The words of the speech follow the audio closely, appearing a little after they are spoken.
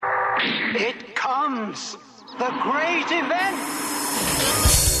It comes! The great event!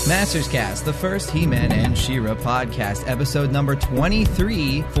 Masters Cast, the first He-Man and She-Ra podcast, episode number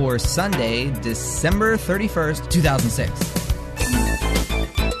 23 for Sunday, December 31st, 2006.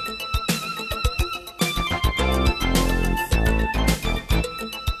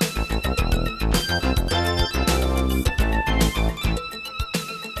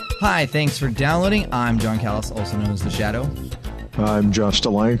 Hi, thanks for downloading. I'm John Callis, also known as The Shadow. I'm Josh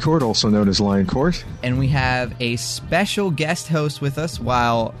DeLioncourt, also known as Lioncourt. And we have a special guest host with us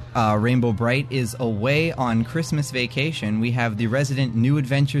while Rainbow Bright is away on Christmas vacation. We have the resident New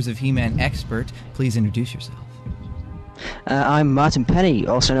Adventures of He-Man expert. Please introduce yourself. I'm Martin Penny,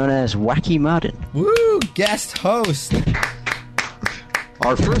 also known as Wacky Martin. Woo! Guest host!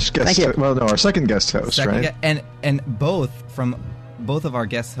 Our first guest, our second guest host, right? And both of our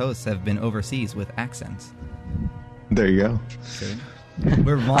guest hosts have been overseas with accents. There you go.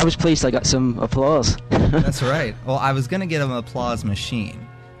 I was pleased I got some applause. That's right. Well, I was going to get an applause machine,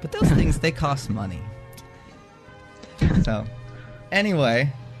 but those things, they cost money. So,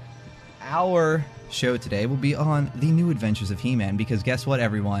 anyway, our show today will be on the New Adventures of He-Man, because guess what,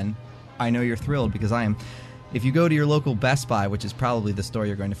 everyone? I know you're thrilled, because I am. If you go to your local Best Buy, which is probably the store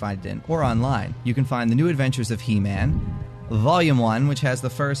you're going to find it in, or online, you can find the New Adventures of He-Man, Volume 1, which has the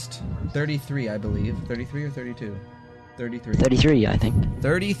first 33, I believe. 33 or 32? 33. 33, I think.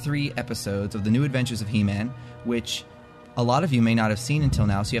 33 episodes of the New Adventures of He-Man, which a lot of you may not have seen until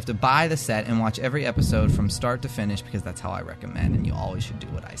now, so you have to buy the set and watch every episode from start to finish, because that's how I recommend, and you always should do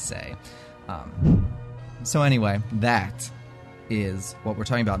what I say. So anyway, that is what we're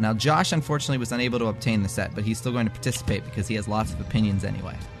talking about. Now, Josh, unfortunately, was unable to obtain the set, but he's still going to participate because he has lots of opinions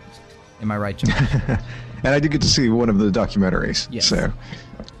anyway. Am I right, Josh? And I did get to see one of the documentaries. Yes. So.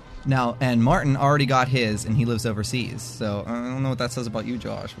 Now, and Martin already got his, and he lives overseas. So I don't know what that says about you,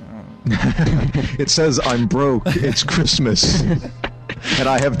 Josh. It says I'm broke. It's Christmas, and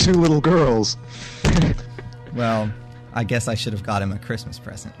I have 2 little girls. Well, I guess I should have got him a Christmas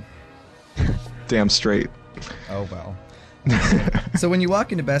present. Damn straight. Oh, well. So when you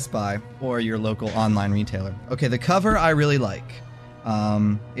walk into Best Buy or your local online retailer, okay, the cover I really like.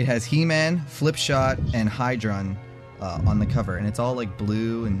 It has He-Man, Flipshot, and Hydron on the cover, and it's all like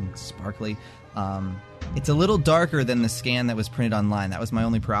blue and sparkly. It's a little darker than the scan that was printed online. That was my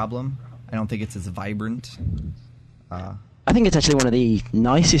only problem. I don't think it's as vibrant. I think it's actually one of the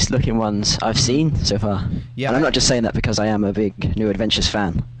nicest looking ones I've seen so far. Yeah, and I'm not just saying that because I am a big New Adventures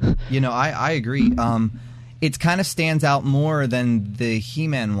fan. You know, I agree. It kind of stands out more than the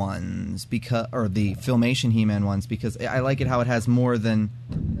He-Man ones, or the Filmation He-Man ones, because I like it how it has more than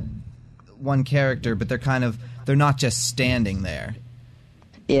one character, but they're not just standing there.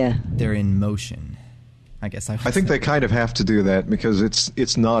 Yeah. They're in motion. I guess I think they kind of have to do that because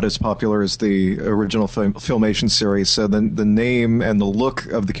it's not as popular as the original Filmation series, so the name and the look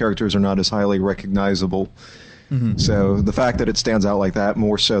of the characters are not as highly recognizable. Mm-hmm. So the fact that it stands out like that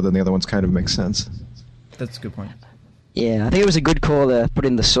more so than the other ones kind of makes sense. That's a good point. Yeah, I think it was a good call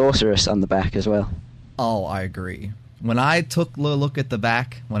putting the Sorceress on the back as well. Oh, I agree. When I took a look at the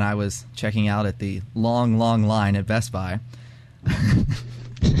back, when I was checking out at the long, long line at Best Buy,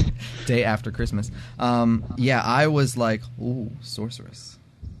 day after Christmas, I was like, ooh, Sorceress.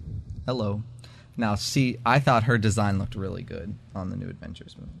 Hello. Now, see, I thought her design looked really good on the New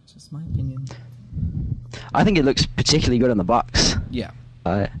Adventures, but it's just my opinion. I think it looks particularly good on the box. Yeah.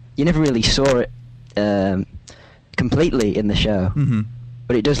 You never really saw it completely in the show,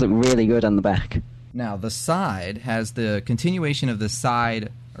 but it does look really good on the back. Now, the side has the continuation of the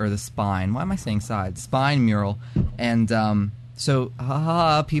side, or the spine. Why am I saying side? Spine mural. And so,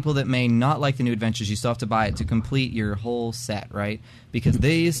 people that may not like the New Adventures, you still have to buy it to complete your whole set, right? Because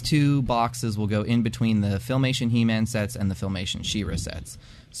these 2 boxes will go in between the Filmation He-Man sets and the Filmation She-Ra sets.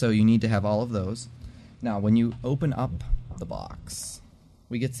 So you need to have all of those. Now, when you open up the box,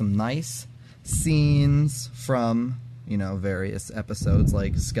 we get some nice scenes from, various episodes,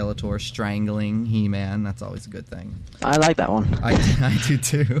 like Skeletor strangling He-Man. That's always a good thing. I like that one. I do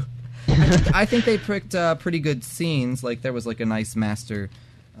too. I think they picked pretty good scenes. Like there was like a nice Master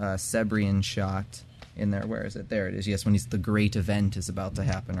Cebrian shot in there. Where is it? There it is. Yes, when the great event is about to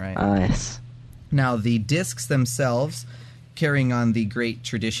happen, right? Yes. Now the discs themselves, carrying on the great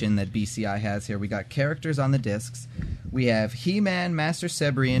tradition that BCI has here, we got characters on the discs. We have He-Man, Master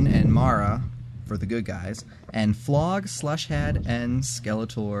Cebrian, and Mara for the good guys, and Flog, Slushhead, and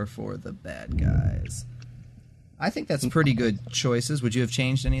Skeletor for the bad guys. I think that's pretty good choices. Would you have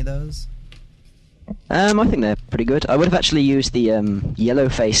changed any of those? I think they're pretty good. I would have actually used the yellow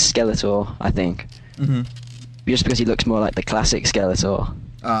face Skeletor, I think. Mm-hmm. Just because he looks more like the classic Skeletor.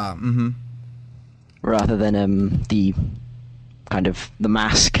 rather than the kind of the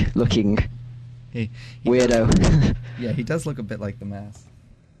Mask looking He weirdo. Yeah, he does look a bit like the Mask.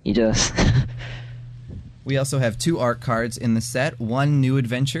 He does. We also have 2 art cards in the set, 1 New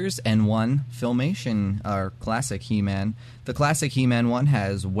Adventures and 1 Filmation, or classic He-Man. The classic He-Man one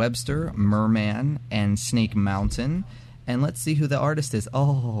has Webster, Merman, and Snake Mountain. And let's see who the artist is.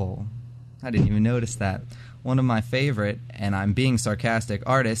 Oh, I didn't even notice that. One of my favorite, and I'm being sarcastic,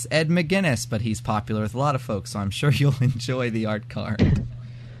 artists, Ed McGuinness, but he's popular with a lot of folks, so I'm sure you'll enjoy the art card.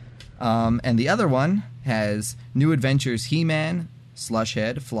 And the other one has New Adventures He-Man,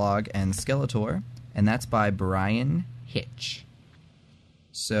 Slushhead, Flog, and Skeletor. And that's by Brian Hitch.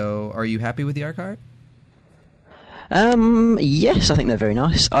 So, are you happy with the art card? Yes, I think they're very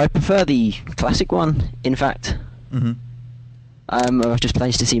nice. I prefer the classic one, in fact. Mm-hmm. I was just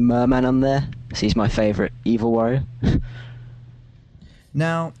pleased to see Merman on there, because he's my favourite evil warrior.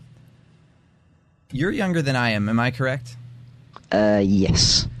 Now, you're younger than I am I correct?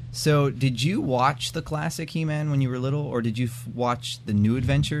 Yes. So, did you watch the classic He-Man when you were little, or did you watch the New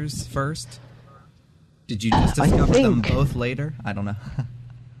Adventures first? Did you just discover them both later? I don't know.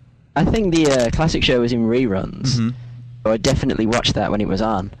 I think the classic show was in reruns. Mm-hmm. So I definitely watched that when it was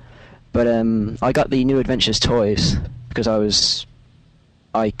on. But I got the New Adventures toys because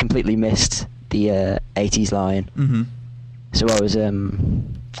I completely missed the 80s line. Mm-hmm. So I was a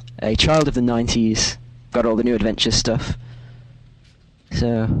child of the 90s, got all the New Adventures stuff.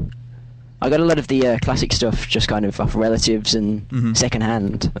 So I got a lot of the classic stuff just kind of off relatives and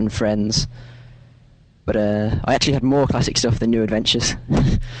second-hand and friends. But I actually had more classic stuff than New Adventures.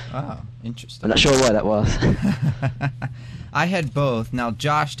 Oh, interesting. I'm not sure why that was. I had both. Now,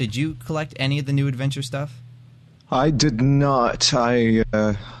 Josh, did you collect any of the New Adventure stuff? I did not. I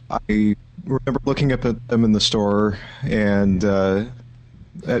remember looking up at them in the store and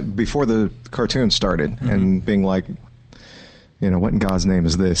before the cartoon started and being like, what in God's name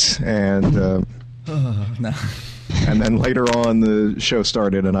is this? And No. And then later on, the show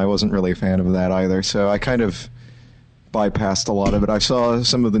started, and I wasn't really a fan of that either. So I kind of bypassed a lot of it. I saw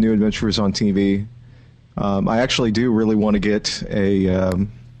some of the New Adventures on TV. I actually do really want to get a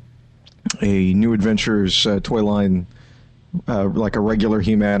New Adventures toy line, like a regular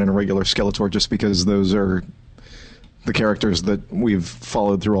He-Man and a regular Skeletor, just because those are the characters that we've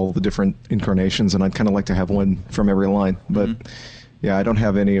followed through all the different incarnations, and I'd kind of like to have one from every line. But yeah, I don't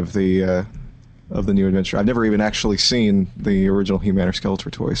have any of the New Adventure. I've never even actually seen the original He-Man or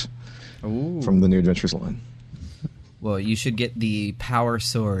Skeletor toys from the New Adventures line. Well, you should get the Power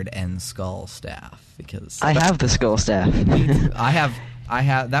Sword and Skull Staff because I have the Skull Staff. I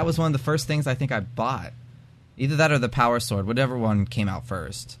have. That was one of the first things I think I bought. Either that or the Power Sword, whatever one came out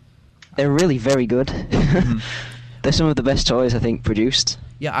first. They're really very good. They're some of the best toys I think produced.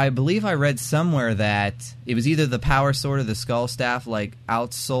 Yeah, I believe I read somewhere that it was either the Power Sword or the Skull Staff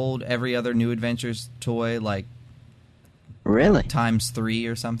outsold every other New Adventures toy really times 3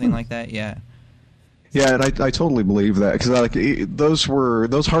 or something like that. Yeah. Yeah, and I totally believe that because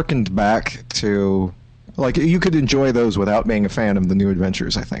those harkened back to you could enjoy those without being a fan of the New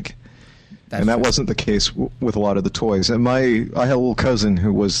Adventures, I think. That wasn't the case with a lot of the toys. And I had a little cousin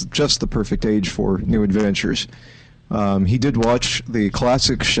who was just the perfect age for New Adventures. He did watch the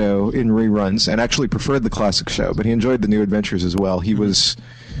classic show in reruns and actually preferred the classic show, but he enjoyed the New Adventures as well. He was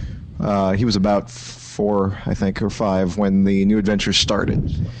about 4, I think, or 5 when the New Adventures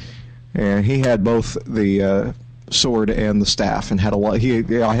started, and he had both the sword and the staff, and had a lot. I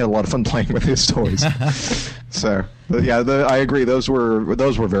had a lot of fun playing with his toys. So, yeah, I agree. Those were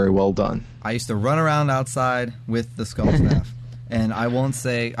very well done. I used to run around outside with the Skull Staff, and I won't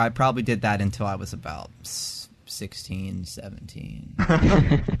say I probably did that until I was about 16, 17.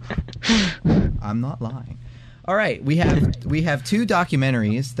 I'm not lying. All right, we have 2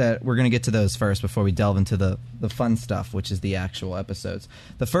 documentaries that we're going to get to those first before we delve into the fun stuff, which is the actual episodes.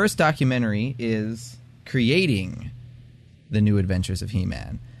 The first documentary is Creating the New Adventures of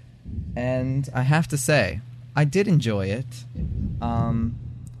He-Man. And I have to say, I did enjoy it. I'm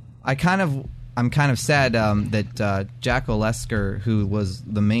kind of sad that Jack Olesker, who was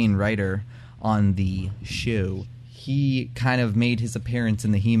the main writer on the show, he kind of made his appearance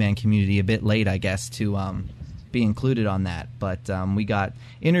in the He-Man community a bit late, I guess, to be included on that. But we got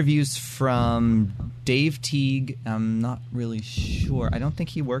interviews from Dave Teague. I'm not really sure. I don't think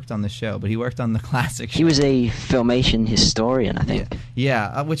he worked on the show, but he worked on the classic show. He was a Filmation historian, I think.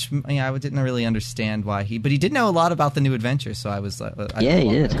 Yeah, which I didn't really understand why but he did know a lot about the New Adventures, so I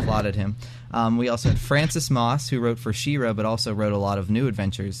applauded him. We also had Francis Moss, who wrote for She-Ra, but also wrote a lot of New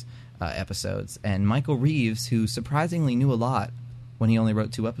Adventures episodes, and Michael Reeves, who surprisingly knew a lot when he only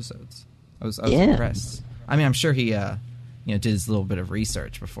wrote 2 episodes. I was Yeah. impressed. I mean, I'm sure he did his little bit of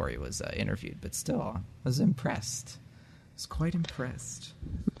research before he was interviewed, but still, I was impressed. I was quite impressed.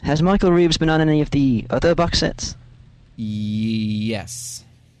 Has Michael Reeves been on any of the other box sets? Yes.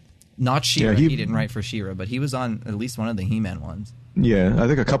 Not She-Ra. Yeah, He didn't write for She-Ra, but he was on at least one of the He-Man ones. Yeah, I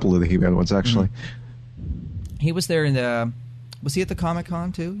think a couple of the He-Man ones, actually. He was there in the... Was he at the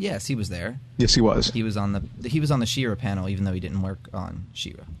Comic-Con, too? Yes, he was there. Yes, he was. He was on the She-Ra panel, even though he didn't work on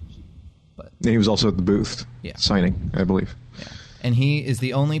She-Ra. But And he was also at the booth signing, I believe. yeah. And he is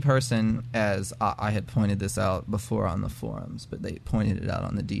the only person, as I had pointed this out before on the forums, but they pointed it out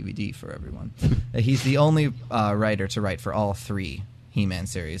on the DVD for everyone, that he's the only writer to write for all 3 He-Man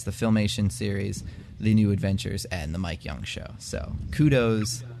series, the Filmation series, the New Adventures, and the Mike Young show. So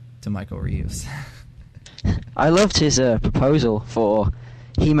kudos to Michael Reeves. I loved his proposal for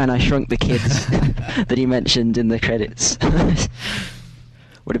He-Man I Shrunk the Kids that he mentioned in the credits.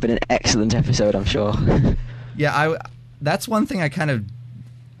 Would have been an excellent episode, I'm sure. Yeah, that's one thing I kind of...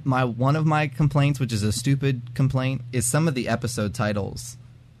 One of my complaints, which is a stupid complaint, is some of the episode titles.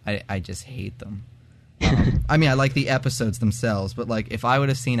 I just hate them. I mean, I like the episodes themselves, but like if I would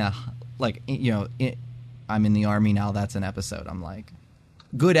have seen I'm in the Army now, that's an episode. I'm like,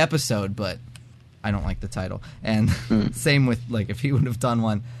 good episode, but I don't like the title. And same with, like, if he would have done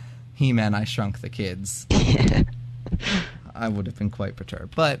one, He-Man I Shrunk the Kids, I would have been quite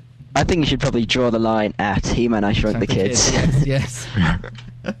perturbed. But I think you should probably draw the line at He-Man I Shrunk the Kids. Yes.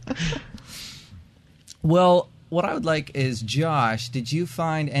 Well, what I would like is, Josh, did you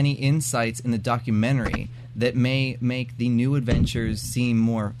find any insights in the documentary that may make the New Adventures seem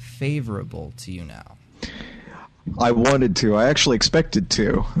more favorable to you now? I wanted to. I actually expected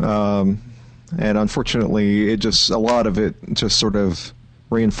to. And unfortunately, a lot of it just sort of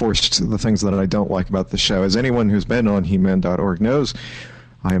reinforced the things that I don't like about the show. As anyone who's been on He-Man.org knows,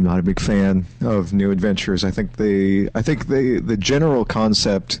 I am not a big fan of New Adventures. I think the general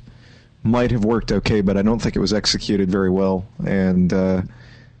concept might have worked okay, but I don't think it was executed very well. And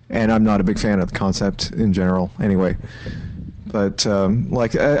I'm not a big fan of the concept in general, anyway. But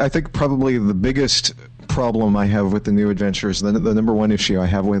I think probably the biggest problem I have with the New Adventures, the number one issue I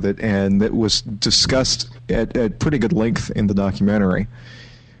have with it, and that was discussed at pretty good length in the documentary,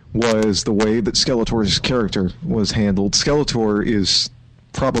 was the way that Skeletor's character was handled. Skeletor is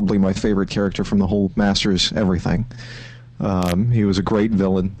probably my favorite character from the whole Masters everything. He was a great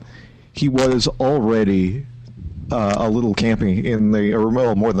villain. He was already a little campy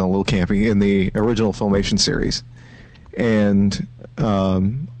more than a little campy in the original Filmation series. And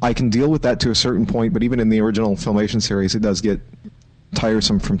I can deal with that to a certain point, but even in the original Filmation series, it does get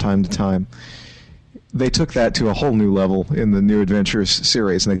tiresome from time to time. They took that to a whole new level in the New Adventures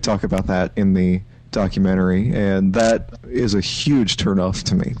series, and they talk about that in the documentary, and that is a huge turnoff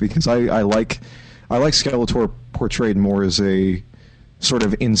to me, because I like Skeletor portrayed more as a sort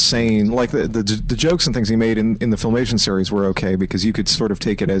of insane, like the jokes and things he made in the Filmation series were okay, because you could sort of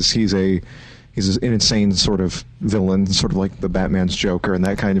take it as he's an insane sort of villain, sort of like the Batman's Joker and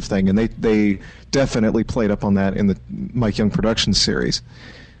that kind of thing. And they definitely played up on that in the Mike Young Productions series.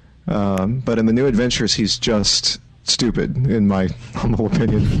 But in the New Adventures, he's just stupid, in my humble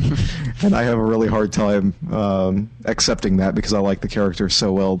opinion. And I have a really hard time accepting that, because I like the character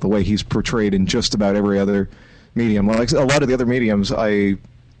so well, the way he's portrayed in just about every other medium. Like a lot of the other mediums, I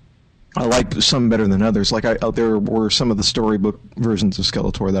like some better than others. Like there were some of the storybook versions of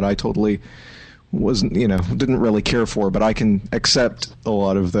Skeletor that I totally didn't really care for, but I can accept a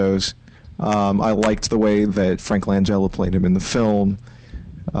lot of those. I liked the way that Frank Langella played him in the film,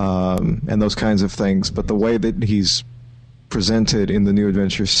 and those kinds of things. But the way that he's presented in the New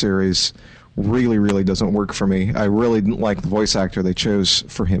Adventures series really, really doesn't work for me. I really didn't like the voice actor they chose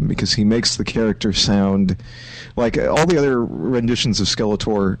for him, because he makes the character sound like all the other renditions of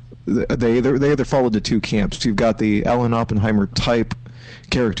Skeletor. They either fall into two camps. You've got the Alan Oppenheimer type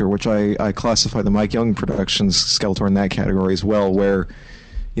character, which I classify the Mike Young Productions Skeletor in that category as well, where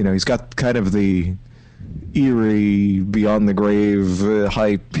he's got kind of the eerie, beyond the grave,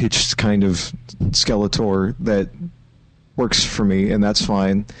 high-pitched kind of Skeletor that works for me, and that's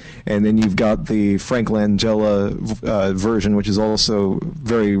fine. And then you've got the Frank Langella version, which is also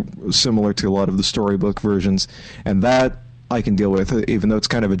very similar to a lot of the storybook versions, and that I can deal with, even though it's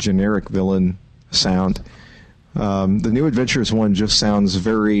kind of a generic villain sound. The New Adventures one just sounds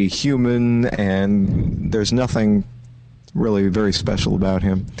very human, and there's nothing really very special about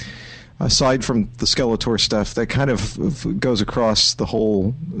him. Aside from the Skeletor stuff, that kind of goes across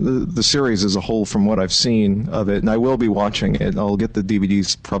the series as a whole from what I've seen of it, and I will be watching it. I'll get the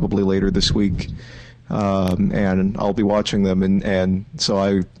DVDs probably later this week, and I'll be watching them, and so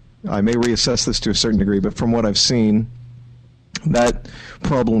I may reassess this to a certain degree, but from what I've seen, that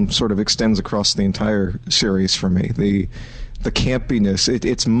problem sort of extends across the entire series for me. The campiness,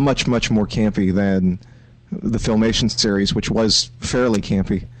 it's much, much more campy than the Filmation series, which was fairly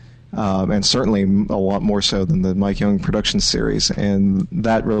campy, and certainly a lot more so than the Mike Young Productions series, and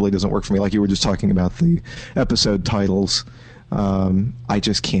that really doesn't work for me. Like you were just talking about the episode titles, I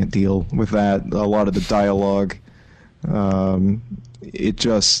just can't deal with that. A lot of the dialogue, it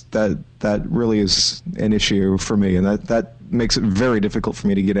just, that really is an issue for me, and that makes it very difficult for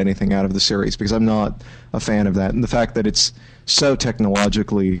me to get anything out of the series, because I'm not a fan of that. And the fact that it's so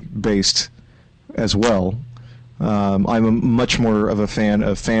technologically based as well, I'm much more of a fan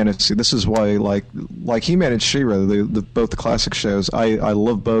of fantasy. This is why, like He-Man and She-Ra, both the classic shows, I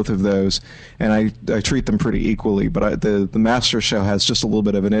love both of those, and I treat them pretty equally. But the Master show has just a little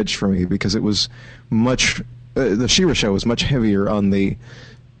bit of an edge for me, because it was much... the She-Ra show was much heavier on the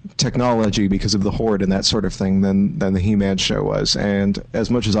technology because of the Horde and that sort of thing than the He-Man show was. And as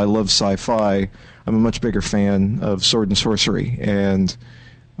much as I love sci-fi, I'm a much bigger fan of sword and sorcery. And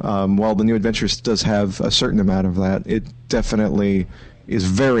while the New Adventures does have a certain amount of that, it definitely is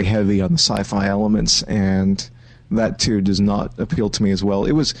very heavy on the sci-fi elements, and that too does not appeal to me as well.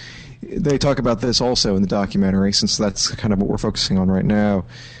 They talk about this also in the documentary, since that's kind of what we're focusing on right now.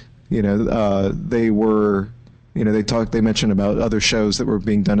 They mentioned about other shows that were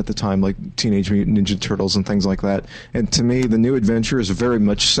being done at the time, like Teenage Mutant Ninja Turtles and things like that. And to me, the New Adventures very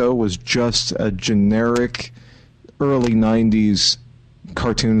much so was just a generic early 90s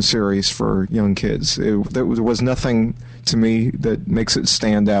cartoon series for young kids. There was nothing to me that makes it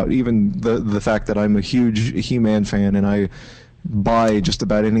stand out. Even the fact that I'm a huge He-Man fan and I buy just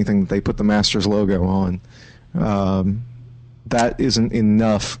about anything that they put the Masters logo on, that isn't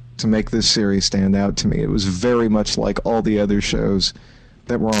enough to make this series stand out to me. It was very much like all the other shows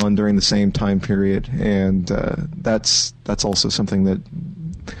that were on during the same time period, and that's also something that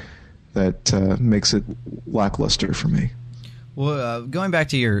makes it lackluster for me. Well, going back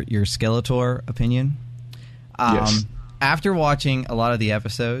to your Skeletor opinion, yes. After watching a lot of the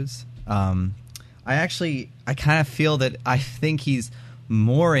episodes, I kind of feel that I think he's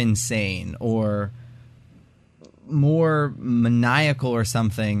more insane or more maniacal or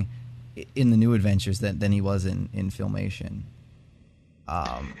something in the New Adventures than he was in Filmation.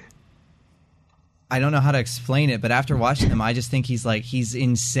 I don't know how to explain it, but after watching them, I just think he's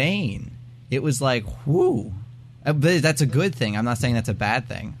insane. It was like, whoo. But that's a good thing. I'm not saying that's a bad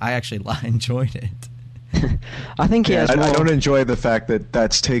thing. I actually enjoyed it. I think he has more... I don't enjoy the fact that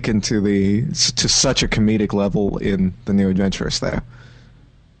that's taken to such a comedic level in the New Adventures, though.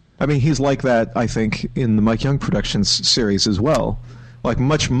 I mean, he's like that, I think, in the Mike Young Productions series as well. Like,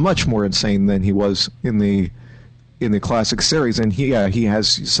 much, much more insane than he was in the classic series. And he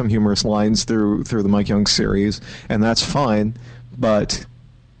has some humorous lines through the Mike Young series, and that's fine. But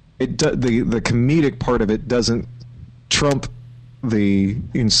the comedic part of it doesn't trump the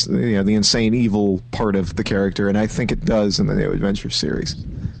insane evil part of the character, and I think it does in the New Adventures series.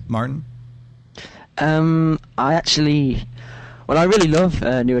 Martin? I really love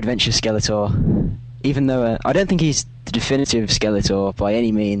New Adventure Skeletor, even though I don't think he's the definitive Skeletor by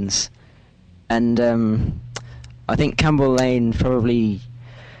any means. And I think Campbell Lane probably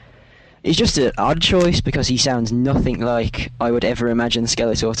is just an odd choice, because he sounds nothing like I would ever imagine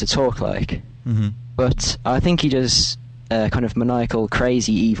Skeletor to talk like. Mm-hmm. But I think he does kind of maniacal,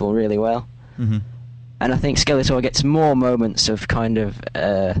 crazy evil really well. Mm-hmm. And I think Skeletor gets more moments of kind of...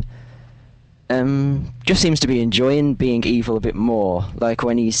 just seems to be enjoying being evil a bit more, like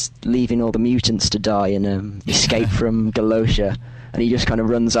when he's leaving all the mutants to die and escape from Galotia, and he just kind of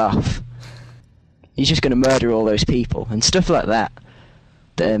runs off. He's just going to murder all those people and stuff like that.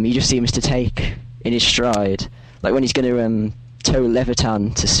 He just seems to take in his stride, like when he's going to tow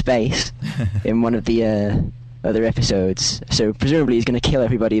Leviathan to space in one of the other episodes. So presumably he's going to kill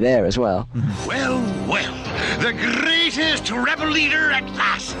everybody there as well. Well, the greatest rebel leader at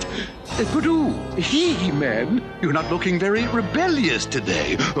last. But He-Man, you're not looking very rebellious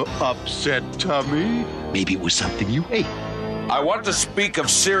today. Upset tummy? Maybe it was something you ate. I want to speak of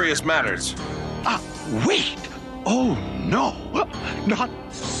serious matters. Wait. Oh, no. Not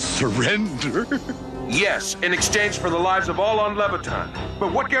surrender. Yes, in exchange for the lives of all on Leviathan.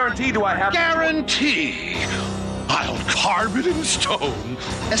 But what guarantee do I have? Guarantee? I'll carve it in stone.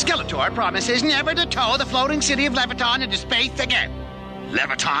 Skeletor promises never to tow the floating city of Leviathan into space again.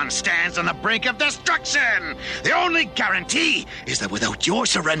 Leviathan stands on the brink of destruction. The only guarantee is that without your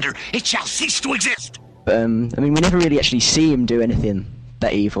surrender, it shall cease to exist. We never really actually see him do anything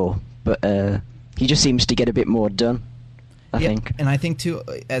that evil, but he just seems to get a bit more done, I think. And I think, too,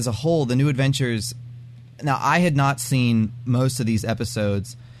 as a whole, the New Adventures... Now, I had not seen most of these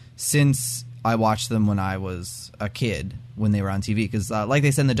episodes since I watched them when I was a kid, when they were on TV. Because, like they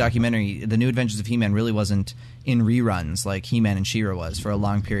said in the documentary, the New Adventures of He-Man really wasn't in reruns like He-Man and She-Ra was for a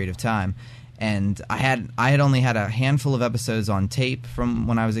long period of time. And I had only had a handful of episodes on tape from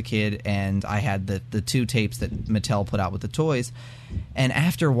when I was a kid, and I had the 2 tapes that Mattel put out with the toys. And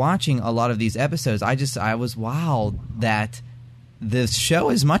after watching a lot of these episodes, I was wowed that this show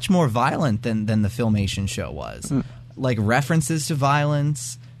is much more violent than the Filmation show was. Like references to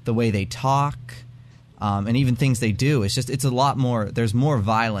violence, the way they talk, and even things they do. It's a lot more. There's more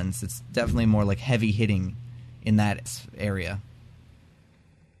violence. It's definitely more like heavy hitting in that area.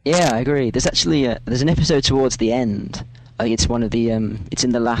 Yeah, I agree. There's actually there's an episode towards the end. I think it's one of the it's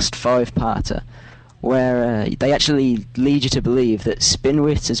in the last 5-parter, where they actually lead you to believe that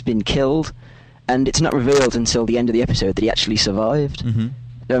Spinwit has been killed, and it's not revealed until the end of the episode that he actually survived. Mm-hmm.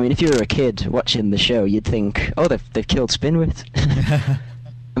 I mean, if you were a kid watching the show, you'd think, oh, they've killed Spinwit.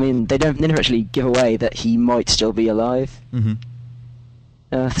 I mean, they never actually give away that he might still be alive.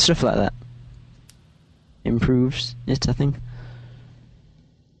 Mm-hmm. Stuff like that improves it, I think.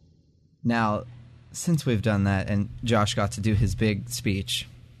 Now, since we've done that and Josh got to do his big speech,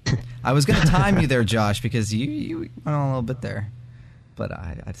 I was going to time you there, Josh, because you went on a little bit there. But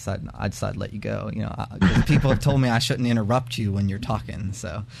I decided to let you go. You know, because people have told me I shouldn't interrupt you when you're talking.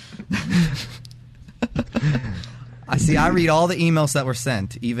 So, I read all the emails that were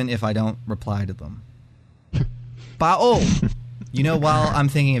sent, even if I don't reply to them. But while I'm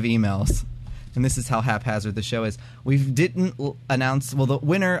thinking of emails, and this is how haphazard the show is, we didn't announce. Well, the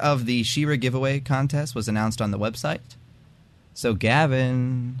winner of the She-Ra giveaway contest was announced on the website. So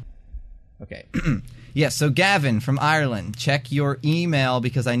Gavin, okay. Yes, so Gavin from Ireland, check your email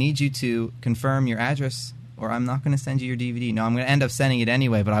because I need you to confirm your address or I'm not going to send you your DVD. No, I'm going to end up sending it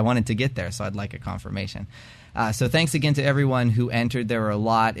anyway, but I wanted to get there, so I'd like a confirmation. So thanks again to everyone who entered. There were a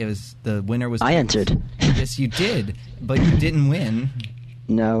lot. The winner was... I entered. Yes, you did, but you didn't win.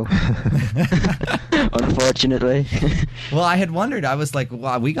 No. Unfortunately. Well, I had wondered. I was like,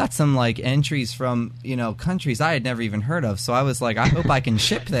 wow, we got some like entries from, countries I had never even heard of. So I was like, I hope I can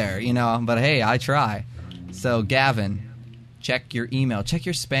ship there, but hey, I try. So Gavin, check your email, check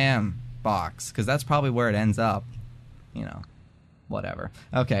your spam box, because that's probably where it ends up, whatever.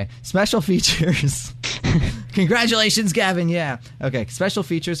 Okay, special features. Congratulations, Gavin, yeah. Okay, special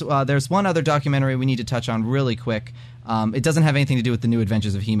features. There's one other documentary we need to touch on really quick. It doesn't have anything to do with the New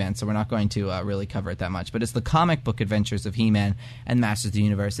Adventures of He-Man, so we're not going to really cover it that much. But it's the comic book adventures of He-Man and Masters of the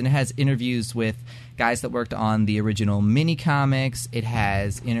Universe. And it has interviews with guys that worked on the original mini-comics. It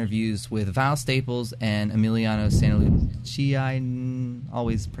has interviews with Val Staples and Emiliano Santalucia, I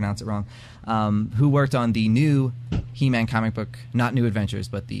always pronounce it wrong, who worked on the new He-Man comic book, not New Adventures,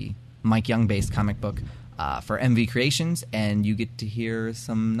 but the Mike Young-based comic book for MV Creations. And you get to hear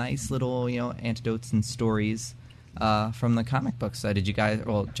some nice little, anecdotes and stories from the comic books. Did you guys?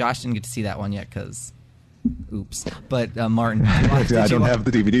 Well, Josh didn't get to see that one yet because, oops. But Martin, I don't have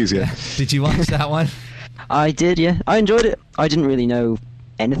the DVDs yet. Did you watch that one? I did, yeah. I enjoyed it. I didn't really know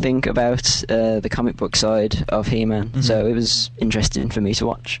anything about the comic book side of He-Man, so it was interesting for me to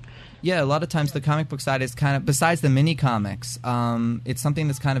watch. Yeah, a lot of times the comic book side is kind of, besides the mini comics, it's something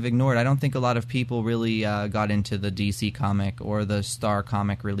that's kind of ignored. I don't think a lot of people really got into the DC comic or the Star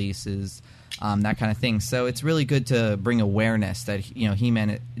comic releases. That kind of thing. So it's really good to bring awareness that, He-Man,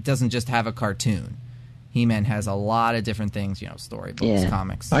 it doesn't just have a cartoon. He-Man has a lot of different things, storybooks,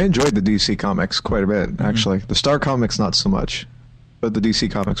 comics. I enjoyed the DC comics quite a bit, actually. The Star comics, not so much. But the DC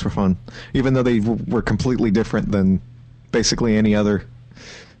comics were fun. Even though they were completely different than basically any other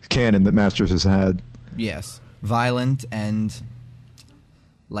canon that Masters has had. Yes. Violent and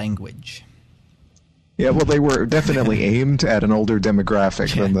language. Yeah, well, they were definitely aimed at an older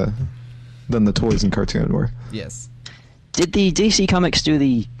demographic than the toys and cartoon were. Yes. Did the DC Comics do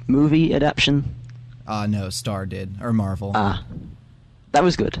the movie adaptation? No, Star did, or Marvel. That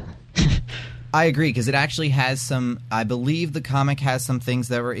was good. I agree, because it actually has some... I believe the comic has some things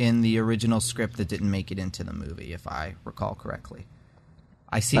that were in the original script that didn't make it into the movie, if I recall correctly.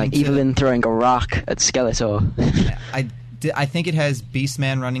 Evelyn throwing a rock at Skeletor. I think it has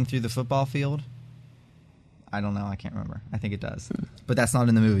Beastman running through the football field. I don't know. I can't remember. I think it does. But that's not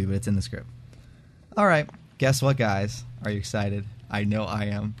in the movie, but it's in the script. All right. Guess what, guys? Are you excited? I know I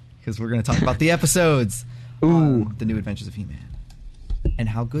am, because we're going to talk about the episodes. Ooh. The New Adventures of He-Man. And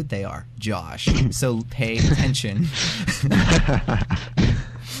how good they are, Josh. So pay attention.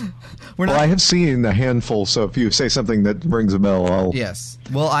 Well, I have seen a handful, so if you say something that rings a bell, I'll Yes.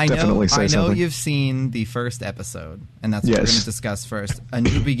 Well, I definitely say know something. you've seen the first episode, and that's what we're Yes. going to discuss first. A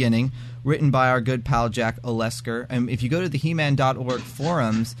New Beginning, written by our good pal Jack Olesker. And if you go to the He-Man.org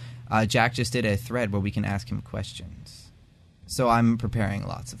forums, Jack just did a thread where we can ask him questions. So I'm preparing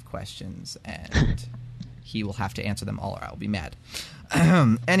lots of questions, and he will have to answer them all or I'll be mad.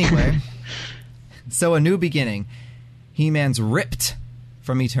 Anyway, so A New Beginning. He-Man's ripped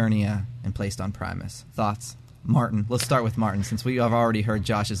from Eternia and placed on Primus. Thoughts? Martin. Let's start with Martin, since we have already heard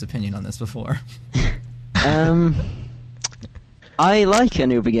Josh's opinion on this before. I like A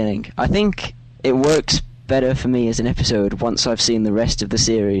New Beginning. I think it works better for me as an episode once I've seen the rest of the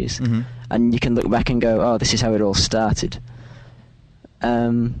series. Mhm. And you can look back and go, oh, this is how it all started. Yeah,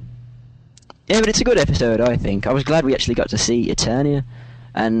 but it's a good episode, I think. I was glad we actually got to see Eternia,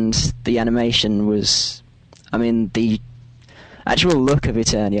 and the animation was... I mean, the actual look of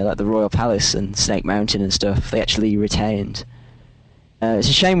Eternia, like the Royal Palace and Snake Mountain and stuff, they actually retained. It's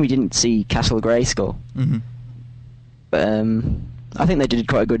a shame we didn't see Castle Grayskull. Mm-hmm. But I think they did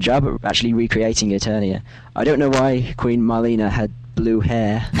quite a good job at actually recreating Eternia. I don't know why Queen Marlena had blue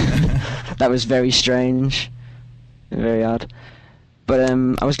hair. That was very strange. Very odd. But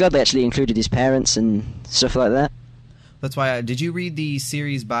I was glad they actually included his parents and stuff like that. That's why. Did you read the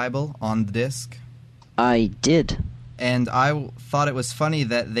series Bible on the disc? I did. And I thought it was funny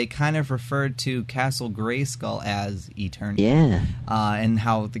that they kind of referred to Castle Grayskull as Eternia. Yeah. And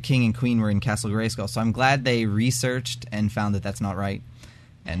how the king and queen were in Castle Grayskull. So I'm glad they researched and found that that's not right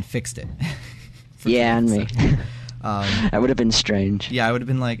and fixed it. Yeah, and me. Um, That would have been strange. Yeah, I would have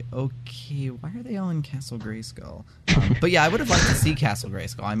been like, okay, why are they all in Castle Grayskull? But yeah, I would have liked to see Castle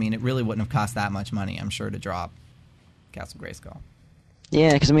Grayskull. I mean, it really wouldn't have cost that much money, I'm sure, to drop Castle Grayskull.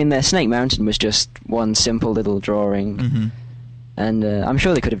 Yeah, because I mean, their Snake Mountain was just one simple little drawing. Mm-hmm. And I'm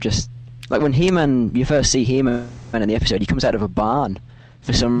sure they could have just... Like when He-Man, you first see He-Man in the episode, he comes out of a barn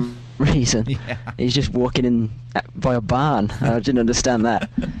for some reason. Yeah. He's just walking in by a barn. I didn't understand that.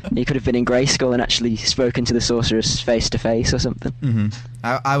 He could have been in Grayskull and actually spoken to the sorceress face to face or something. Mm-hmm.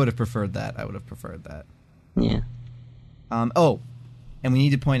 I would have preferred that. Yeah. And we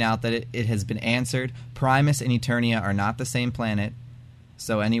need to point out that it has been answered. Primus and Eternia are not the same planet.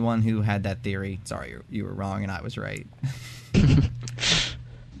 So anyone who had that theory, sorry, you were wrong and I was right. I'm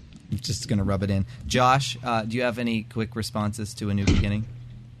just going to rub it in. Josh, do you have any quick responses to A New Beginning?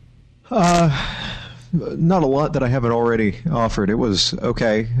 Not a lot that I haven't already offered. It was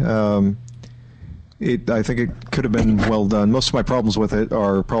okay. I think it could have been well done. Most of my problems with it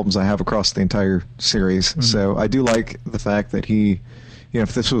are problems I have across the entire series. Mm-hmm. So I do like the fact that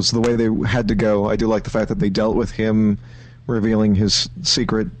if this was the way they had to go, I do like the fact that they dealt with him revealing his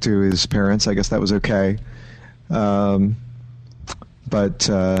secret to his parents. I guess that was okay. But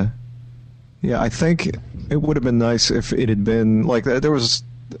I think it would have been nice if it had been like there was.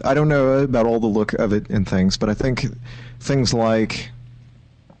 I don't know about all the look of it and things, but I think things like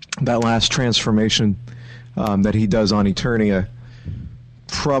that last transformation that he does on Eternia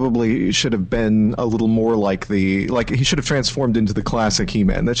probably should have been a little more like he should have transformed into the classic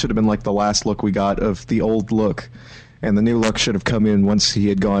He-Man. That should have been like the last look we got of the old look, and the new look should have come in once he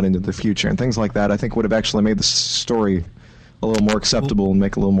had gone into the future, and things like that I think would have actually made the story a little more acceptable and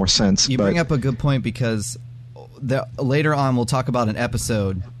make a little more sense. You bring up a good point, because later on we'll talk about an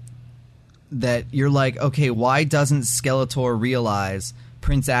episode that you're like, okay, why doesn't Skeletor realize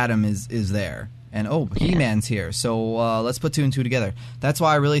Prince Adam is there? And, He-Man's here, so let's put two and two together. That's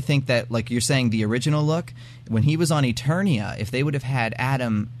why I really think that, like you're saying, the original look, when he was on Eternia, if they would have had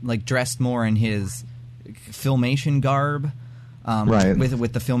Adam like dressed more in his Filmation garb, right,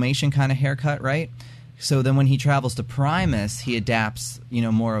 with the Filmation kind of haircut, right? So then when he travels to Primus, he adapts,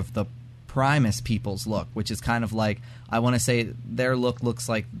 more of the Primus people's look, which is kind of like, I want to say their look looks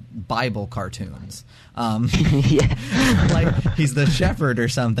like Bible cartoons. Yeah. Like he's the shepherd or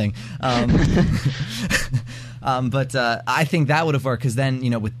something. But I think that would have worked, because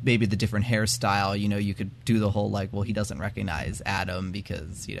then, with maybe the different hairstyle, you could do the whole like, well, he doesn't recognize Adam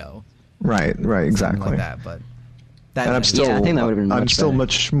because, Right, exactly. Like that, but... And I'm still, I think that would have been I'm still better.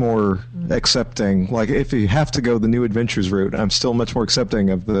 much more accepting. Like, if you have to go the New Adventures route, I'm still much more accepting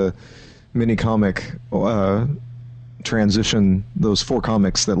of the mini comic transition. Those 4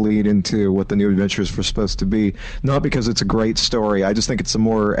 comics that lead into what the New Adventures were supposed to be. Not because it's a great story. I just think it's a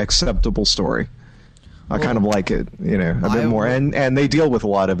more acceptable story. I kind of like it, a bit more. And they deal with a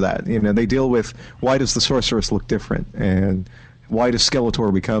lot of that. They deal with, why does the sorceress look different, and why does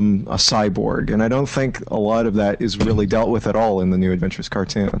Skeletor become a cyborg? And I don't think a lot of that is really dealt with at all in the New Adventures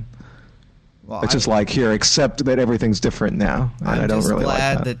cartoon. Well, It's just like here, except that everything's different now. And I'm I don't just really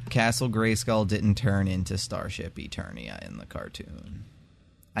glad like that. Castle Grayskull didn't turn into Starship Eternia in the cartoon.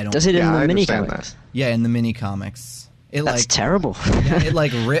 I don't. Does it in Yeah, the I mini understand comics? that. Yeah, in the mini comics, it That's like terrible. yeah, it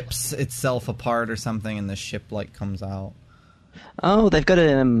like rips itself apart or something, and the ship like comes out. Oh, they've got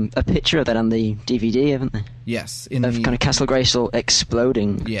a picture of that on the DVD, haven't they? Yes, in Of the kind of Castle Grayskull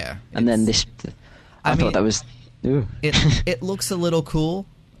exploding. yeah, And then it's- this. I I mean, thought that was. Ooh. it looks a little cool,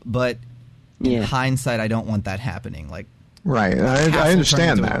 but in Yeah. hindsight, I don't want that happening. Like Right. Castle I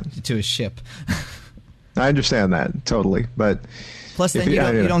understand turning that. to a ship. I understand that totally. But Plus, if then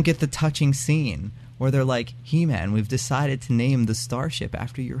you- you don't get the touching scene where they're like, "He-Man, we've decided to name the starship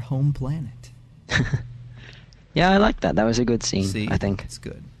after your home planet." Yeah, I like that. That was a good scene, See, I think. it's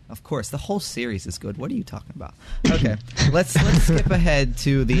good. Of course, the whole series is good. What are you talking about? Okay, let's skip ahead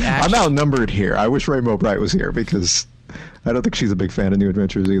to the I'm action. outnumbered here. I wish Rainbow Bright was here because I don't think she's a big fan of New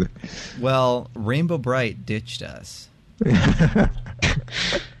Adventures either. Well, Rainbow Bright ditched us.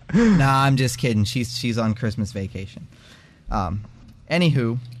 Nah, I'm just kidding. She's on Christmas vacation.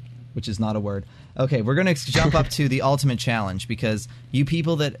 Anywho, which is not a word. Okay, we're going to jump up to the Ultimate Challenge because you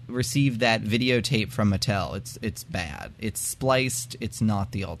people that received that videotape from Mattel, it's bad. It's spliced. It's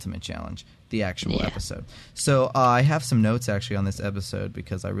not the Ultimate Challenge, the actual Yeah. episode. So I have some notes actually on this episode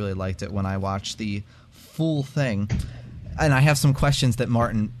because I really liked it when I watched the full thing. And I have some questions that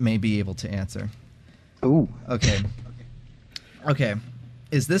Martin may be able to answer. Ooh. Okay.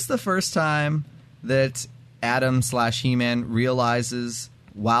 Is this the first time that Adam/He-Man realizes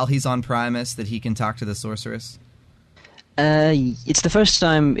while he's on Primus that he can talk to the sorceress? It's the first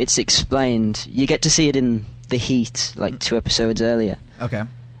time it's explained. You get to see it in The Heat, like 2 episodes earlier. Okay.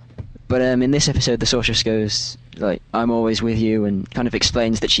 But in this episode, the sorceress goes, like, "I'm always with you," and kind of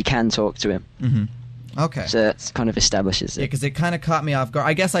explains that she can talk to him. Mm-hmm. Okay. So that kind of establishes Yeah, it. because it kind of caught me off guard.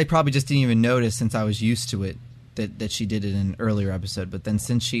 I guess I probably just didn't even notice since I was used to it that she did it in an earlier episode. But then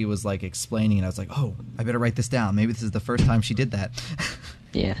since she was like explaining it, I was like, oh, I better write this down. Maybe this is the first time she did that.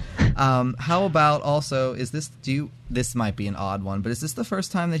 Yeah. How about also, this might be an odd one, but is this the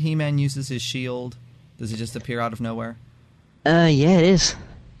first time that He-Man uses his shield? Does it just appear out of nowhere? Yeah, it is.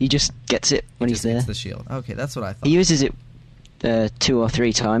 He just gets it when he's Just there. gets the shield. Okay, that's what I thought. He uses it 2 or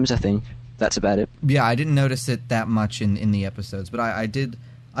 3 times, I think. That's about it. Yeah, I didn't notice it that much in the episodes, but I did.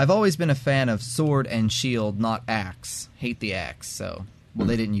 I've always been a fan of sword and shield, not axe. Hate the axe, so... Well,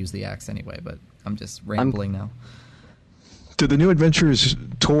 they didn't use the axe anyway, but I'm just rambling now. Did the New Adventures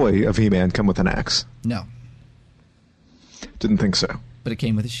toy of He-Man come with an axe? No, Didn't think so. but it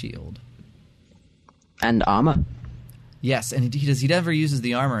came with a shield. And armor. Yes, and he never uses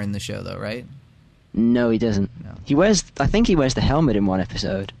the armor in the show, though, right? No, he doesn't. No. I think he wears the helmet in one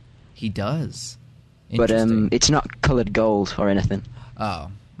episode. He does. But Interesting. it's not coloured gold or anything. Oh.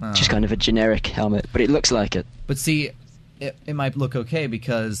 Just kind of a generic helmet, but it looks like it. But see, it might look okay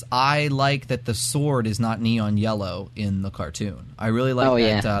because I like that the sword is not neon yellow in the cartoon. I really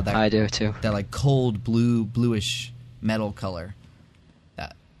like that. I do too. That like cold bluish metal color.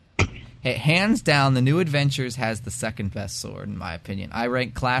 Hey, hands down, the New Adventures has the second best sword in my opinion. I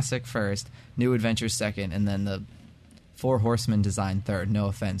rank Classic first, New Adventures second, and then the Four Horsemen design third. No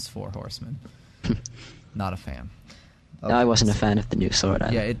offense, Four Horsemen. Not a fan. No, I wasn't a fan of the new sword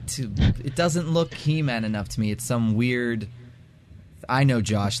either. Yeah, it doesn't look He-Man enough to me. It's some weird. I know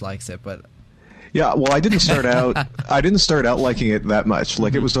Josh likes it, but Yeah, well, I didn't start out liking it that much.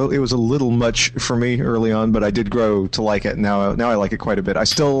 Like it was a little much for me early on, but I did grow to like it. Now I like it quite a bit. I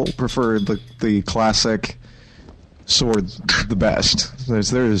still prefer the classic sword the best. There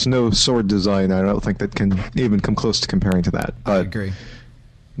is no sword design I don't think that can even come close to comparing to that. I agree.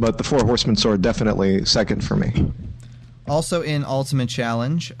 But the Four Horsemen sword definitely second for me. Also in Ultimate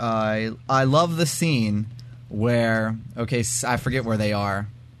Challenge, I love the scene where I forget where they are,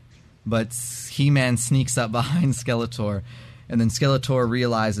 but He-Man sneaks up behind Skeletor, and then Skeletor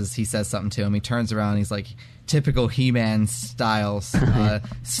realizes he says something to him. He turns around, and he's like, typical He-Man style,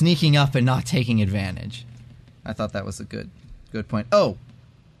 sneaking up and not taking advantage. I thought that was a good point. Oh,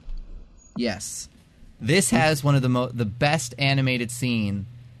 yes, this has one of the best animated scene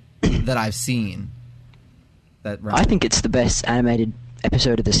that I've seen. I think it's the best animated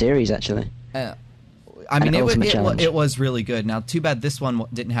episode of the series, actually. I mean, it was really good. Now, too bad this one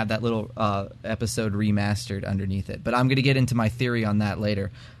didn't have that little episode remastered underneath it. But I'm going to get into my theory on that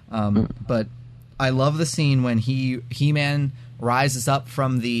later. But I love the scene when He-Man rises up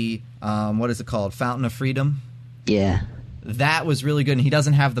from the, what is it called, Fountain of Freedom? Yeah. That was really good. And he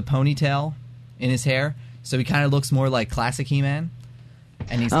doesn't have the ponytail in his hair, so he kind of looks more like classic He-Man.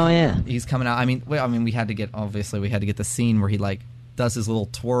 And he's coming out. I mean, we had to get the scene where he like does his little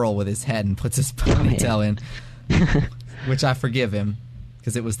twirl with his head and puts his ponytail in, which I forgive him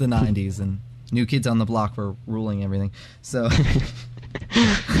because it was the 90s and New Kids on the Block were ruling everything. So,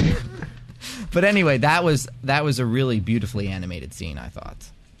 but anyway, that was a really beautifully animated scene, I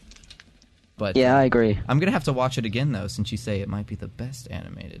thought. But yeah, I agree. I'm gonna have to watch it again though, since you say it might be the best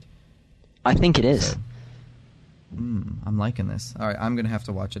animated. I think it is. So, I'm liking this. All right, I'm gonna have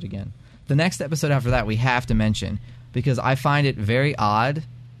to watch it again. The next episode after that we have to mention because I find it very odd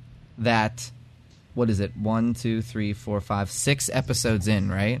that what is it? 1, 2, 3, 4, 5, 6 episodes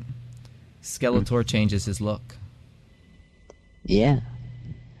in, right? Skeletor changes his look. Yeah,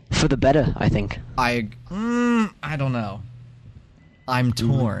 for the better, I think. I don't know. I'm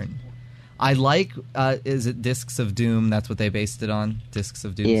torn. I like, is it Discs of Doom? That's what they based it on. Discs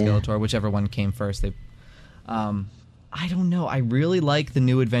of Doom, Yeah. Skeletor, whichever one came first. I don't know. I really like the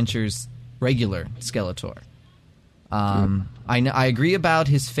New Adventures regular Skeletor. I agree about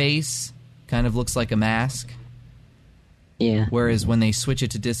his face. Kind of looks like a mask. Yeah. Whereas when they switch it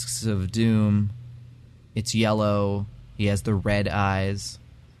to Discs of Doom, it's yellow. He has the red eyes.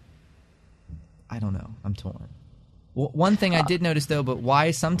 I don't know. I'm torn. One thing I did notice, though, but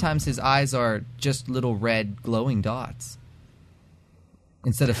why sometimes his eyes are just little red glowing dots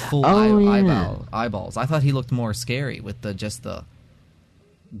instead of full eyeballs. I thought he looked more scary with the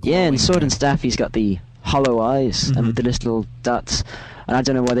Yeah, in Sword and Staff he's got the hollow eyes and with the little dots. And I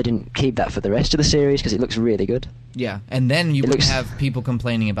don't know why they didn't keep that for the rest of the series because it looks really good. Yeah, and then you would have people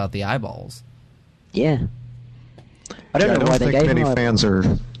complaining about the eyeballs. Yeah. I don't know why they gave him eyeballs.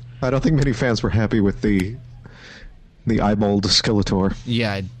 I don't think many fans were happy with the eyeballed Skeletor.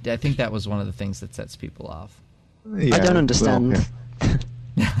 Yeah, I think that was one of the things that sets people off. Yeah, I don't understand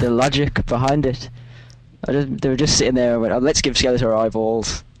the logic behind it. They were just sitting there and went, let's give Skeletor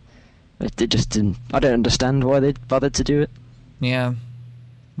eyeballs. It just didn't. I don't understand why they bothered to do it. Yeah.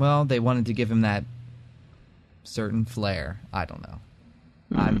 Well, they wanted to give him that certain flair. I don't know.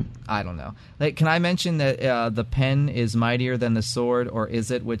 I don't know. Like, can I mention that the pen is mightier than the sword, or is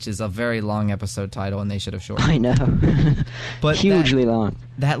it? Which is a very long episode title, and they should have shortened. I know, but hugely long.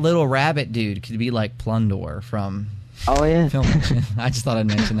 That little rabbit dude could be like Plundor from. Oh yeah. Filmation. I just thought I'd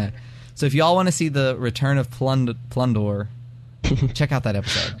mention that. So if y'all want to see the return of Plundor, check out that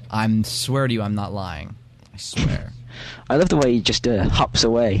episode. I swear to you, I'm not lying. I swear. I love the way he just hops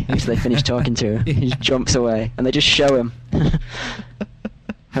away after they finish talking to him. He just jumps away, and they just show him.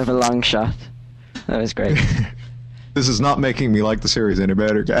 Have a long shot. That was great. This is not making me like the series any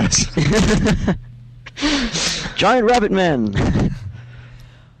better, guys. Giant rabbit men.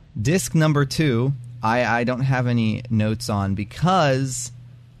 Disc number 2, I don't have any notes on because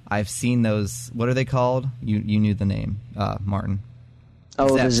I've seen those. What are they called? You knew the name, Martin.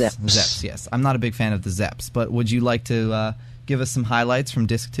 Oh, Zeps. the Zeps. Zeps, yes. I'm not a big fan of the Zeps, but would you like to give us some highlights from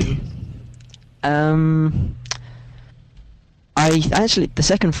Disc 2? The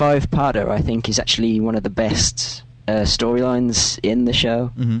second 5-parter, I think, is actually one of the best storylines in the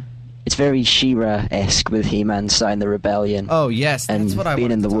show. Mm-hmm. It's very She-Ra-esque with He-Man starting the rebellion. Oh, yes, that's what I being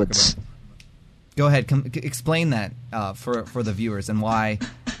wanted in the to talk woods. about. Go ahead, explain that for the viewers and why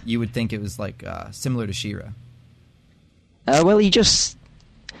you would think it was like similar to She-Ra. Well, he just...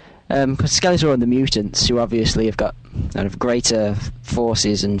 Skeletor and the mutants, who obviously have got kind of greater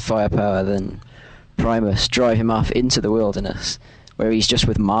forces and firepower than Primus, drive him off into the wilderness, where he's just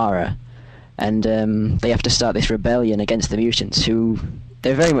with Mara, and they have to start this rebellion against the mutants, who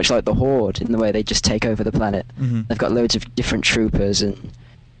they're very much like the Horde in the way they just take over the planet. Mm-hmm. They've got loads of different troopers and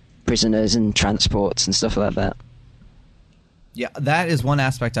prisoners and transports and stuff like that. Yeah, that is one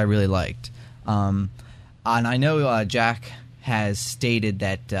aspect I really liked, and I know Jack has stated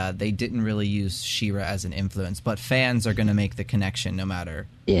that they didn't really use She-Ra as an influence, but fans are going to make the connection no matter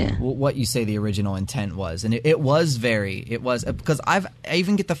what you say the original intent was. And it was because I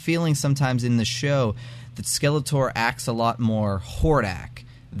even get the feeling sometimes in the show that Skeletor acts a lot more Hordak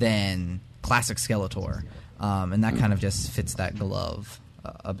than classic Skeletor, and that kind of just fits that glove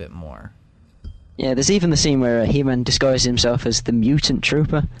a bit more. Yeah, there's even the scene where He-Man disguises himself as the mutant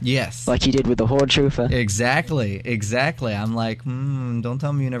trooper. Yes. Like he did with the Horde trooper. Exactly. I'm like, don't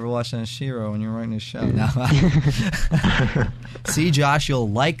tell me you never watched a She-Ra when you're writing a show. No. See, Josh, you'll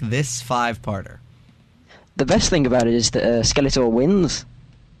like this 5-parter. The best thing about it is that Skeletor wins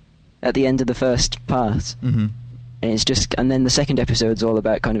at the end of the first part. Mm-hmm. And then the second episode's all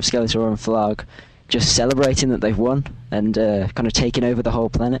about kind of Skeletor and Flarg just celebrating that they've won and kind of taking over the whole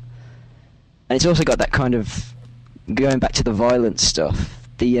planet. And it's also got that kind of, going back to the violence stuff,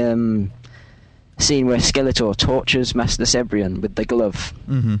 the scene where Skeletor tortures Master Cebrian with the glove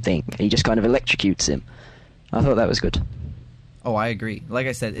thing. He just kind of electrocutes him. I thought that was good. Oh, I agree. Like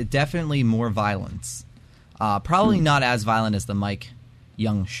I said, it definitely more violence. Probably not as violent as the Mike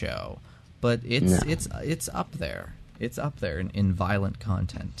Young show, but it's up there. It's up there in violent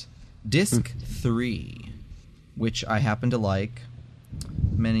content. Disc 3, which I happen to like.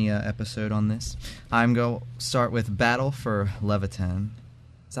 Many episode on this. I'm going to start with Battle for Levitan.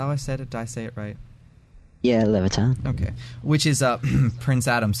 Is that how I said it? Did I say it right? Yeah, Levitan. Okay. Which is Prince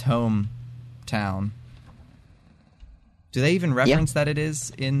Adam's hometown. Do they even reference that it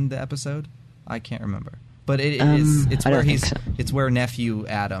is in the episode? I can't remember. But it is. It's where it's where nephew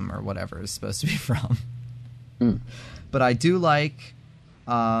Adam or whatever is supposed to be from. But I do like.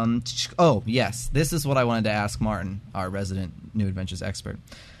 Oh yes, this is what I wanted to ask Martin, our resident New Adventures expert,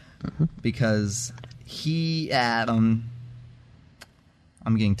 because Adam.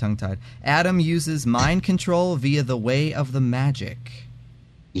 I'm getting tongue-tied. Adam uses mind control via the way of the magic.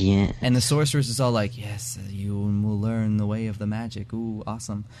 Yeah. And the sorceress is all like, yes, you will learn the way of the magic. Ooh,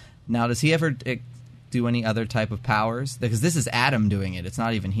 awesome. Now, does he ever do any other type of powers? Because this is Adam doing it. It's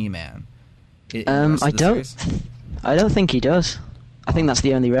not even He-Man. I don't think he does. I think that's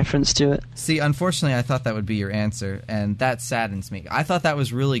the only reference to it. See, unfortunately, I thought that would be your answer, and that saddens me. I thought that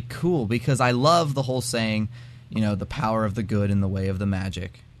was really cool because I love the whole saying, the power of the good in the way of the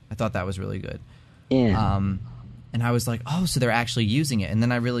magic. I thought that was really good. Yeah. And I was like, oh, so they're actually using it. And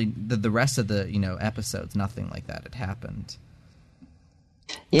then I really, the rest of the, episodes, nothing like that had happened.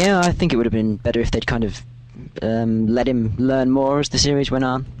 Yeah, I think it would have been better if they'd kind of let him learn more as the series went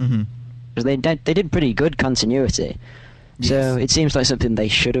on. Because they did pretty good continuity. Yes. So it seems like something they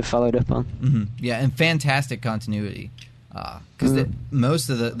should have followed up on. Yeah, and fantastic continuity. Because most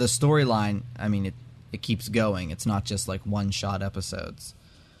of the storyline, I mean, it keeps going. It's not just like one-shot episodes.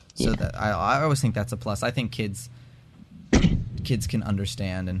 So that I always think that's a plus. I think kids can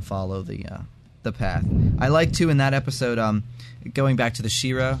understand and follow the path. I like too in that episode, going back to the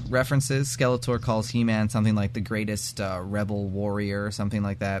She-Ra references, Skeletor calls He-Man something like the greatest rebel warrior or something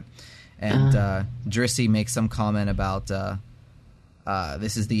like that. And Drissy makes some comment about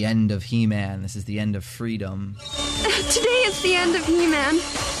this is the end of He-Man, this is the end of freedom. Today is the end of He-Man,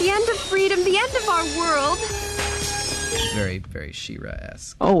 the end of freedom, the end of our world. Very, very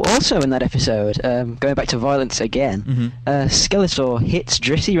She-Ra-esque. Oh, also in that episode, going back to violence again, Skeletor hits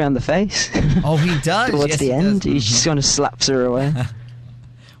Drissy around the face. Oh, he does. Towards the end, he just kind of slaps her away.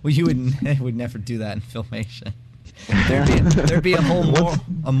 Well, you would never do that in Filmation. There'd be a whole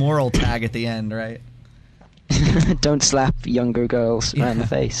moral tag at the end, right? Don't slap younger girls around the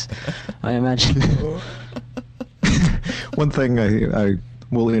face, I imagine. One thing I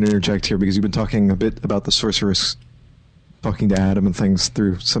will interject here, because you've been talking a bit about the sorceress talking to Adam and things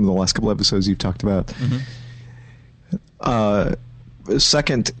through some of the last couple episodes you've talked about.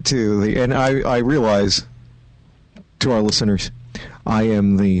 Second to and I realize, to our listeners, I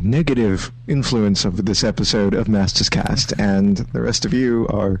am the negative influence of this episode of Masters Cast, and the rest of you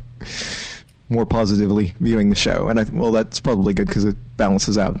are more positively viewing the show. And that's probably good because it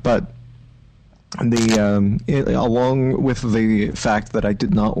balances out. But along with the fact that I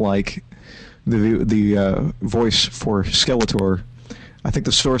did not like the voice for Skeletor, I think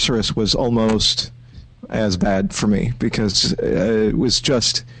the sorceress was almost as bad for me, because it was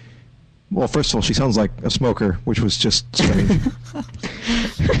just, well, first of all, she sounds like a smoker, which was just strange.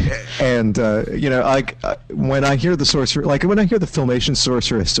 And when I hear the sorcerer, like when I hear the Filmation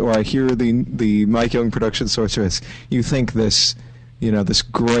sorceress, or I hear the Mike Young production sorceress, you think this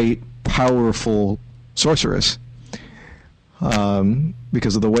great, powerful sorceress,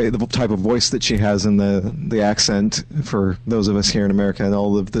 because of the type of voice that she has and the accent for those of us here in America and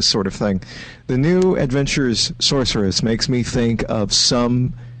all of this sort of thing. The New Adventures sorceress makes me think of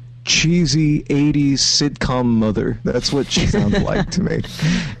some cheesy 80s sitcom mother. That's what she sounds like to me.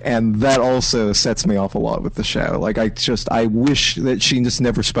 And that also sets me off a lot with the show. Like, I wish that she just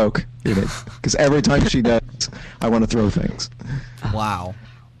never spoke in it, because every time she does, I want to throw things. Wow.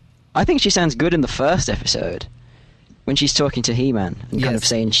 I think she sounds good in the first episode, when she's talking to He-Man and kind of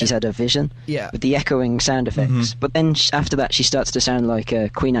saying she's had a vision, with the echoing sound effects. But then after that, she starts to sound like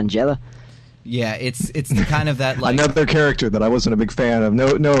Queen Angela. Yeah, it's kind of that, like, another character that I wasn't a big fan of.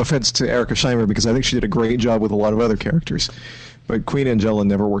 No offense to Erica Scheimer, because I think she did a great job with a lot of other characters, but Queen Angela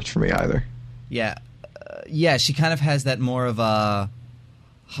never worked for me either. Yeah, she kind of has that more of a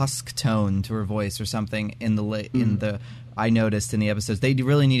husk tone to her voice or something in the I noticed in the episodes. They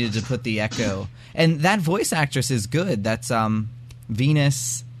really needed to put the echo, and that voice actress is good. That's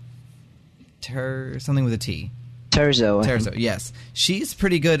Venus something with a T. Terzo, yes. She's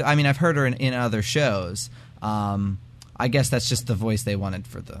pretty good. I mean, I've heard her in other shows. I guess that's just the voice they wanted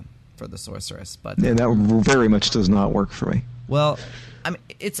for the sorceress. But and that very much does not work for me. Well, I mean,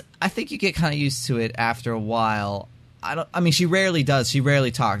 I think you get kind of used to it after a while. I mean, she rarely does. She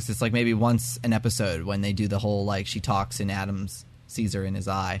rarely talks. It's like maybe once an episode when they do the whole, like, she talks and Adams sees her in his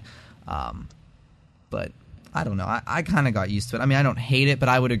eye. But I don't know. I kind of got used to it. I mean, I don't hate it, but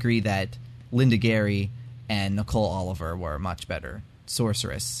I would agree that Linda Gary and Nicole Oliver were much better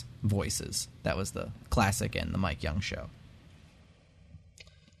sorceress voices. That was the classic and the Mike Young show.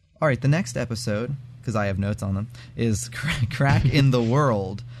 All right, the next episode, because I have notes on them, is Crack in the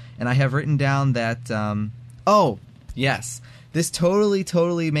World. And I have written down that, yes, this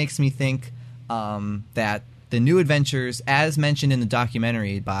totally makes me think that the New Adventures, as mentioned in the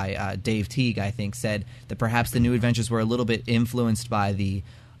documentary by Dave Teague, I think, said that perhaps the New Adventures were a little bit influenced by the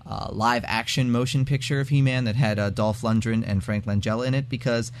live-action motion picture of He-Man that had Dolph Lundgren and Frank Langella in it,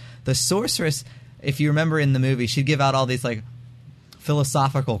 because the sorceress, if you remember in the movie, she'd give out all these, like,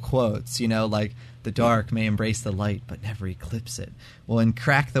 philosophical quotes, you know, like, the dark may embrace the light but never eclipse it. Well, in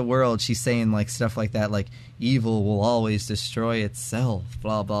Crack the World, she's saying, like, stuff like that, like, evil will always destroy itself,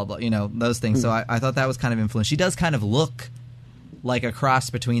 blah, blah, blah, you know, those things. So I thought that was kind of influential. She does kind of look like a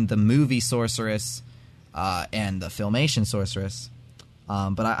cross between the movie sorceress and the Filmation sorceress.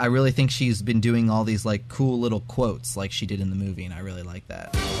 But I really think she's been doing all these, like, cool little quotes like she did in the movie, and I really like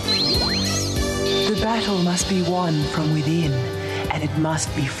that. The battle must be won from within, and it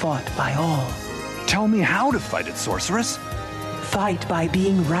must be fought by all. Tell me how to fight it, sorceress. Fight by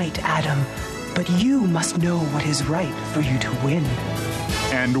being right, Adam. But you must know what is right for you to win.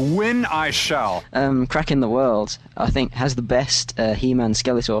 And win I shall. Crack in the World, I think, has the best He-Man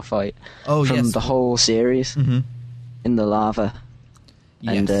Skeletor fight from the whole series. Mm-hmm. In the lava.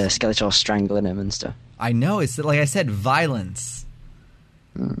 Yes. And Skeletor strangling him and stuff. I know, it's like I said, violence.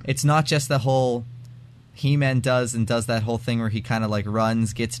 It's not just the whole He-Man does that whole thing where he kind of like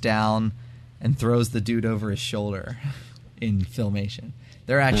runs, gets down, and throws the dude over his shoulder in Filmation.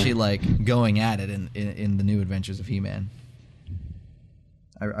 They're actually like going at it in the New Adventures of He-Man.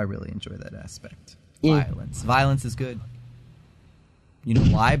 I really enjoy that aspect. Yeah. Violence is good. You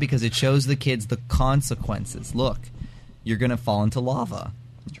know why? Because it shows the kids the consequences. Look, you're going to fall into lava.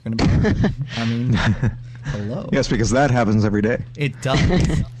 You're going to burn. I mean, hello. Yes, because that happens every day. It does.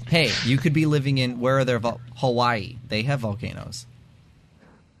 Hey, you could be living in, where are there, Hawaii. They have volcanoes.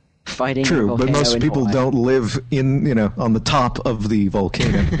 Fighting True, but most people don't live in, on the top of the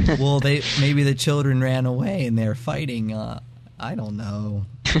volcano. Well, maybe the children ran away and they're fighting. I don't know.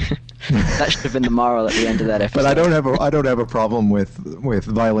 That should have been the moral at the end of that episode. But I don't have a problem with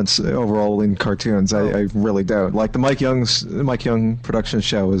violence overall in cartoons. I really don't. Like the Mike Young production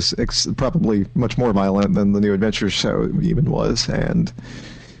show is probably much more violent than the New Adventures show even was, and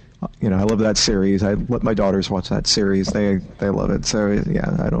I love that series. I let my daughters watch that series. They love it. So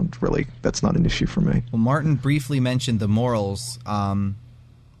yeah, I don't really. That's not an issue for me. Well, Martin briefly mentioned the morals.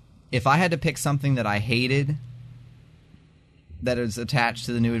 If I had to pick something that I hated that is attached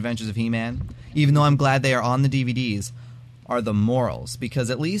to the New Adventures of He-Man, even though I'm glad they are on the DVDs, are the morals.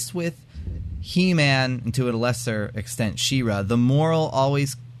 Because at least with He-Man, and to a lesser extent She-Ra, the moral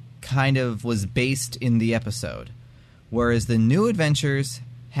always kind of was based in the episode. Whereas the New Adventures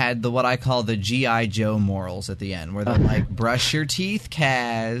had what I call the G.I. Joe morals at the end, where they're like, brush your teeth,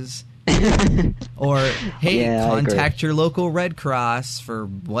 Kaz. Or, hey, contact your local Red Cross for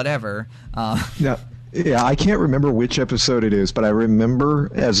whatever. Yeah, I can't remember which episode it is, but I remember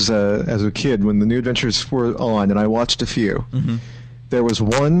as a kid when the New Adventures were on, and I watched a few. Mm-hmm. There was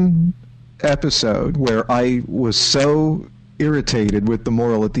one episode where I was so irritated with the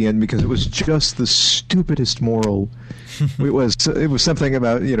moral at the end because it was just the stupidest moral. It was something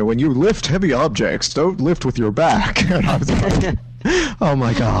about when you lift heavy objects, don't lift with your back. And I was like, oh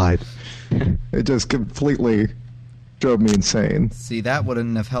my god, it just completely drove me insane. See, that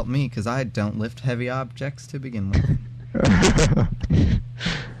wouldn't have helped me because I don't lift heavy objects to begin with. I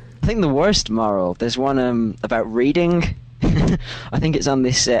think the worst moral, there's one about reading. I think it's on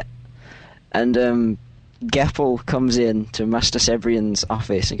this set. And Geppel comes in to Master Sebrian's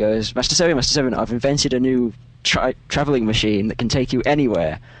office and goes, Master Sebrian, I've invented a new travelling machine that can take you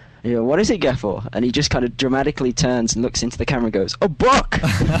anywhere. And you go, what is it, Geppel? And he just kind of dramatically turns and looks into the camera and goes, a book!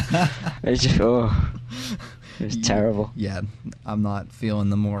 It's just, it was terrible. Yeah, I'm not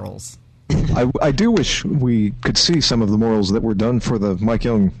feeling the morals. I do wish we could see some of the morals that were done for the Mike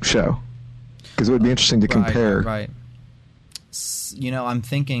Young show, because it would be interesting to compare. Right. I'm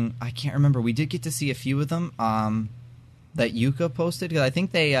thinking, I can't remember. We did get to see a few of them that Yuka posted, because I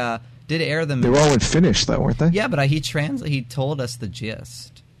think they did air them. They were all in Finnish, though, weren't they? Yeah, but he told us the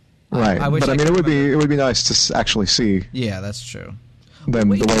gist. Right, but I mean, it would be nice to actually see. Yeah, that's true. Them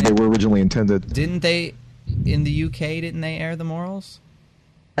the way they were originally intended. Didn't they? in the UK, didn't they air the morals?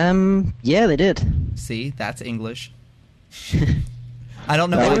 Yeah, they did. See, that's English. I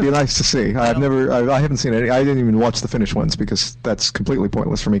don't know. That would be nice to see. I haven't seen any. I didn't even watch the Finnish ones because that's completely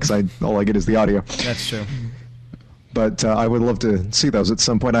pointless for me because all I get is the audio. That's true. But I would love to see those at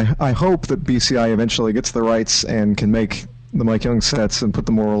some point. I hope that BCI eventually gets the rights and can make the Mike Young sets and put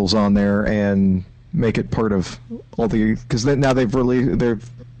the morals on there and make it part of all the, because now they've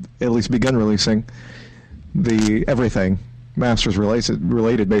at least begun releasing the everything Masters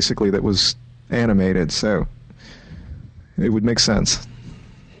related basically that was animated, so it would make sense.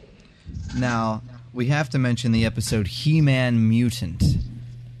 Now we have to mention the episode He-Man Mutant,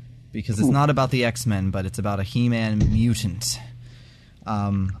 because it's not about the X-Men, but it's about a He-Man mutant.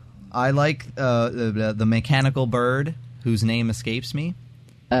 I like the mechanical bird whose name escapes me.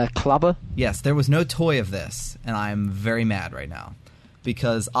 Clubber? Yes, there was no toy of this, and I'm very mad right now.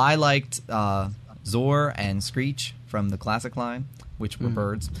 Because I liked Zor and Screech from the classic line, which were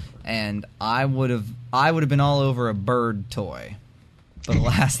birds, and I would have been all over a bird toy. But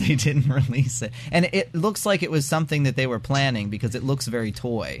alas, they didn't release it. And it looks like it was something that they were planning because it looks very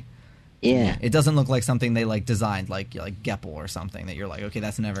toy. Yeah. It doesn't look like something they designed like Geppel or something that you're like, okay,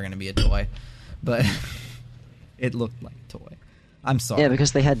 that's never going to be a toy. But it looked like a toy. I'm sorry. Yeah,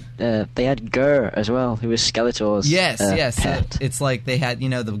 because they had Gur as well, who was Skeletor's yes. pet. It's like they had,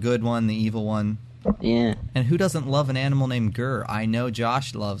 the good one, the evil one. Yeah. And who doesn't love an animal named Gur? I know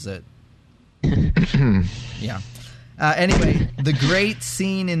Josh loves it. Yeah. Anyway, the great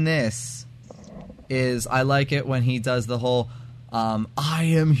scene in this is, I like it when he does the whole, I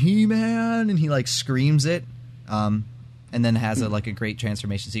am He-Man, and he screams it. And then has a great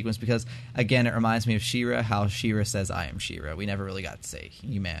transformation sequence because, again, it reminds me of She-Ra, how She-Ra says, I am She-Ra. We never really got to say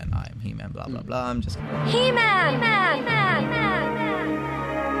He-Man, I am He-Man, blah, blah, blah. I'm just... He-Man! Man.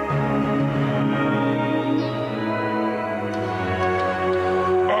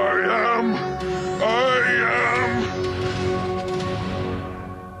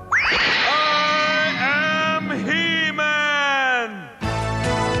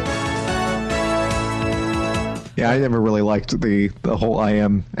 Yeah, I never really liked the whole I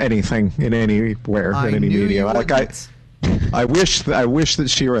am anything in anywhere in any media. I wish that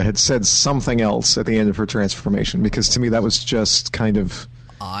She-Ra had said something else at the end of her transformation, because to me that was just kind of,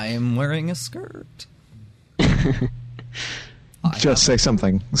 I'm wearing a skirt. Just say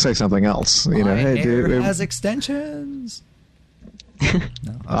something else. My hair has extensions.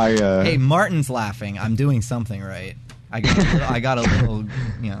 No. Hey, Martin's laughing. I'm doing something right. I got a little,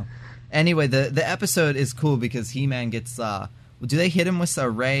 Anyway, the episode is cool because He-Man gets... do they hit him with a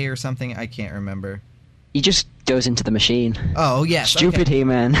ray or something? I can't remember. He just goes into the machine. Oh, yes. Stupid okay.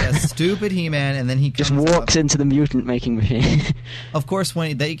 He-Man. Yeah, stupid He-Man, and then he just walks into the mutant-making machine. Of course,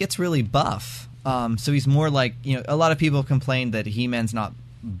 when he gets really buff, so he's more like... a lot of people complain that He-Man's not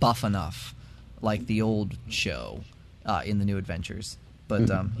buff enough, like the old show in the New Adventures. But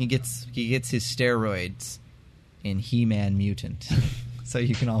he gets his steroids in He-Man Mutant. So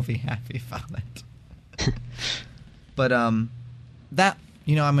you can all be happy about it. But that,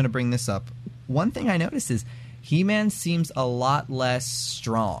 I'm going to bring this up. One thing I noticed is He-Man seems a lot less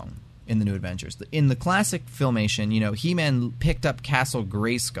strong in the New Adventures. In the classic Filmation, He-Man picked up Castle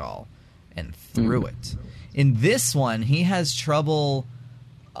Grayskull and threw it. In this one, he has trouble,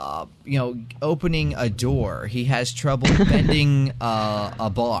 opening a door. He has trouble bending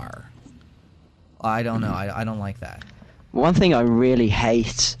a bar. I don't know. I don't like that. One thing I really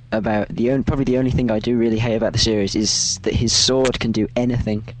hate about probably the only thing I do really hate about the series is that his sword can do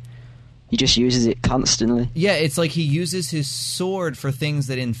anything. He just uses it constantly. Yeah, it's like he uses his sword for things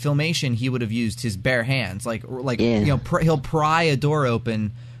that in Filmation he would have used his bare hands. He'll pry a door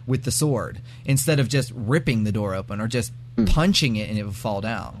open with the sword instead of just ripping the door open or just punching it and it would fall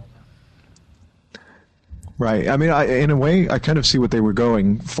down. Right. I mean, in a way, I kind of see what they were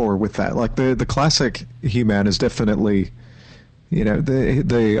going for with that. Like the classic He-Man is definitely,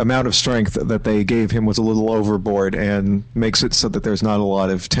 the amount of strength that they gave him was a little overboard and makes it so that there's not a lot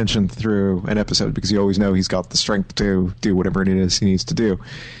of tension through an episode because you always know he's got the strength to do whatever it is he needs to do.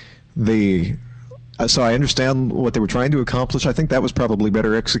 So I understand what they were trying to accomplish. I think that was probably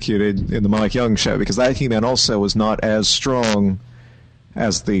better executed in the Mike Young show because that He-Man also was not as strong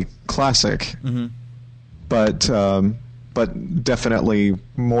as the classic. Mm-hmm. But definitely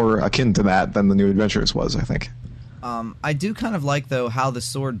more akin to that than the New Adventures was, I think. I do kind of like, though, how the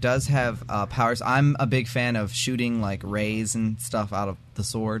sword does have powers. I'm a big fan of shooting, rays and stuff out of the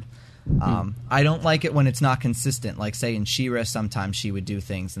sword. I don't like it when it's not consistent. Like, say, in She-Ra, sometimes she would do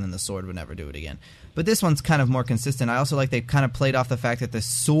things and then the sword would never do it again. But this one's kind of more consistent. I also like they kind of played off the fact that the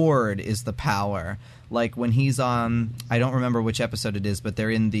sword is the power. Like, when he's on, I don't remember which episode it is, but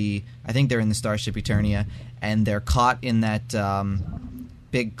I think they're in the Starship Eternia, and they're caught in that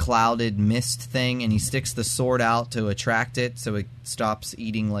big clouded mist thing, and he sticks the sword out to attract it so it stops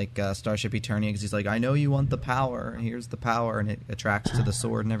eating like Starship Eternia, because he's like, I know you want the power, here's the power, and it attracts to the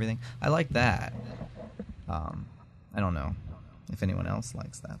sword and everything. I like that. I don't know if anyone else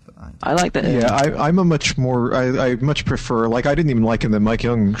likes that, but I like that. Yeah, I'm a much more. I much prefer. Like, I didn't even like in the Mike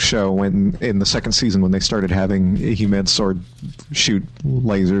Young show when in the second season when they started having He-Man's sword shoot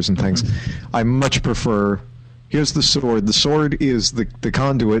lasers and things. I much prefer. Here's the sword. The sword is the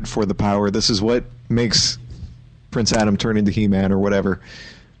conduit for the power. This is what makes Prince Adam turn into He-Man or whatever,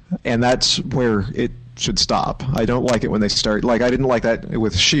 and that's where it should stop. I don't like it when they start. Like, I didn't like that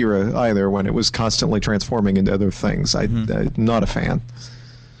with She-Ra either, when it was constantly transforming into other things. I'm not a fan.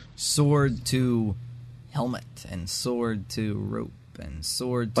 Sword to helmet and sword to rope and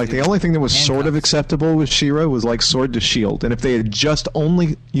sword to... Like, the only thing that was handcuffs. sort of acceptable with She-Ra was like sword to shield, and if they had just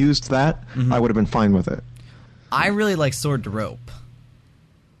only used that, I would have been fine with it. I really like sword to rope.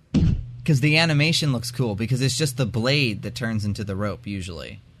 Because the animation looks cool, because it's just the blade that turns into the rope,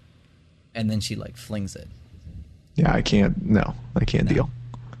 usually. And then she, like, flings it. Yeah, I can't deal. You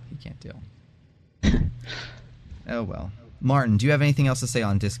can't deal. Oh, well. Martin, do you have anything else to say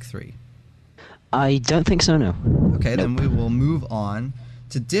on Disc 3? I don't think so, no. Okay, then we will move on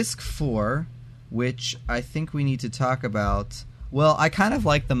to Disc 4, which I think we need to talk about. Well, I kind of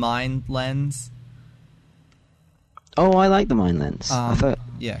like the Mind Lens. Oh, I like the Mind Lens. I thought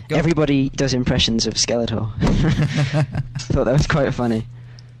everybody does impressions of Skeletor. I thought that was quite funny.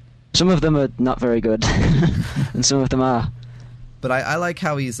 Some of them are not very good, and some of them are. But I like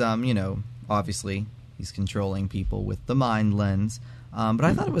how he's, obviously he's controlling people with the Mind Lens. But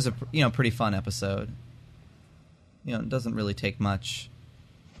I thought it was a pretty fun episode. It doesn't really take much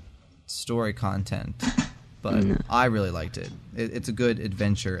story content, but I really liked it. It's a good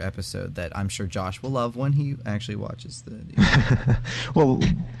adventure episode that I'm sure Josh will love when he actually watches the... Well,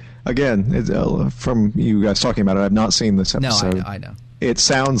 again, from you guys talking about it, I've not seen this episode. No, I know. It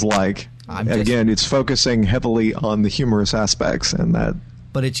sounds like, it's focusing heavily on the humorous aspects, and that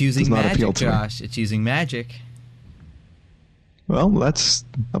But it's using does not magic, appeal to me. Josh. It's using magic. Well, that's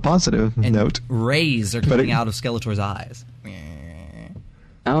a positive note. Rays are coming out of Skeletor's eyes.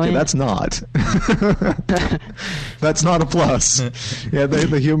 Oh, yeah. That's not. That's not a plus. Yeah,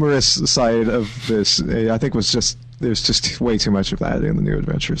 the humorous side of this, I think, there's just way too much of that in the New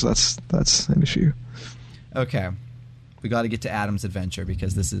Adventures. That's an issue. Okay. We got to get to Adam's adventure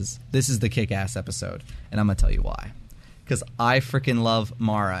because this is the kick-ass episode, and I'm going to tell you why. Because I freaking love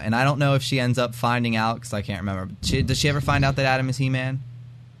Mara, and I don't know if she ends up finding out, because I can't remember. Does she ever find out that Adam is He-Man?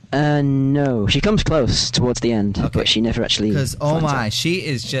 No. She comes close towards the end, but she never actually... Because,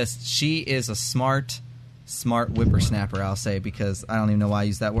 she is a smart whippersnapper, I'll say, because I don't even know why I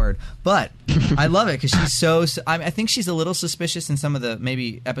use that word. But I love it, because she's so... I think she's a little suspicious in some of the,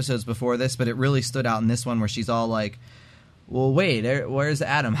 maybe, episodes before this, but it really stood out in this one where she's all like, well, wait, where's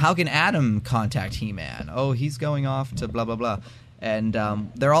Adam? How can Adam contact He-Man? Oh, he's going off to blah, blah, blah. And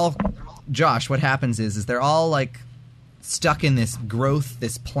they're all... Josh, what happens is they're all, like, stuck in this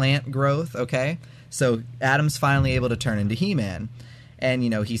plant growth, okay? So Adam's finally able to turn into He-Man. And,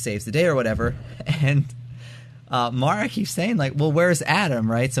 he saves the day or whatever. And Mara keeps saying, like, well, where's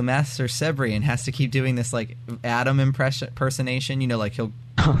Adam, right? So Master Sebrian has to keep doing this, like, Adam impersonation. Like, he'll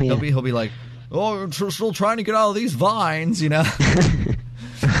be like, oh, I'm still trying to get out of these vines, And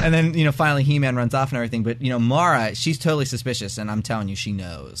then, finally He-Man runs off and everything. But, Mara, she's totally suspicious, and I'm telling you, she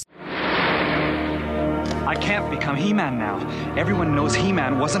knows. I can't become He-Man now. Everyone knows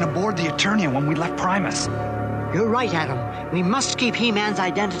He-Man wasn't aboard the Eternia when we left Primus. You're right, Adam. We must keep He-Man's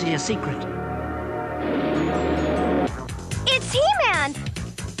identity a secret. It's He-Man!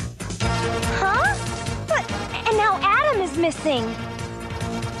 Huh? And now Adam is missing.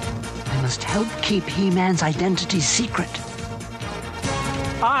 I must help keep He-Man's identity secret.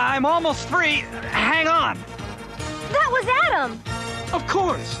 I'm almost free. Hang on. That was Adam! Of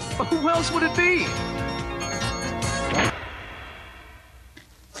course. Who else would it be?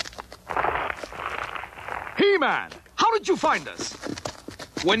 He-Man, how did you find us?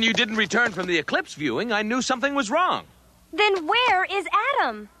 When you didn't return from the eclipse viewing, I knew something was wrong. Then where is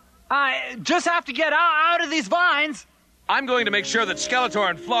Adam? I just have to get out of these vines. I'm going to make sure that Skeletor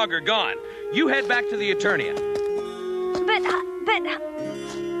and Flogg are gone. You head back to the Eternia. But...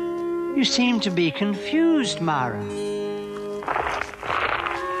 You seem to be confused, Mara.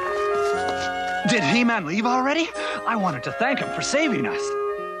 Did He-Man leave already? I wanted to thank him for saving us.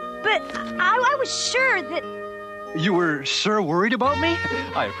 But I was sure that... You were sure worried about me?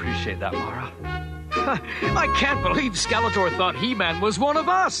 I appreciate that, Mara. I can't believe Skeletor thought He-Man was one of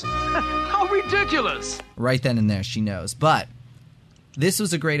us. How ridiculous. Right then and there, she knows. But this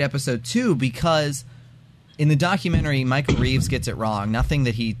was a great episode, too, because in the documentary, Michael Reeves gets it wrong. Nothing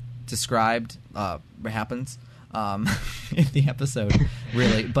that he described happens in the episode,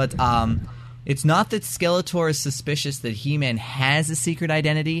 really. But it's not that Skeletor is suspicious that He-Man has a secret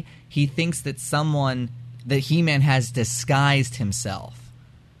identity. He thinks that that He-Man has disguised himself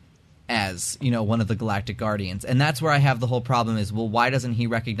as, one of the Galactic Guardians. And that's where I have the whole problem is, well, why doesn't he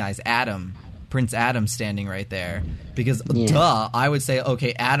recognize Adam, Prince Adam, standing right there? Because, duh, I would say,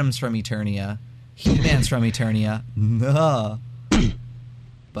 okay, Adam's from Eternia, He-Man's from Eternia, duh.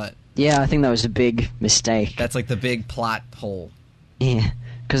 But... yeah, I think that was a big mistake. That's like the big plot hole. Yeah,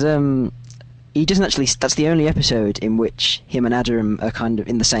 because he doesn't actually... that's the only episode in which him and Adam are kind of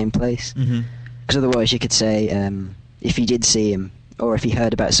in the same place. Because otherwise you could say, if he did see him, or if he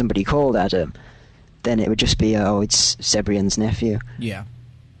heard about somebody called Adam, then it would just be, it's Cebrian's nephew. Yeah.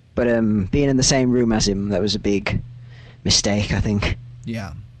 But being in the same room as him, that was a big mistake, I think.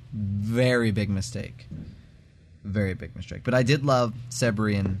 Yeah. Very big mistake. Very big mistake. But I did love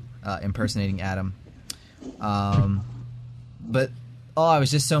Cebrian impersonating Adam. But I was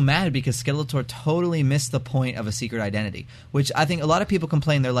just so mad because Skeletor totally missed the point of a secret identity, which I think a lot of people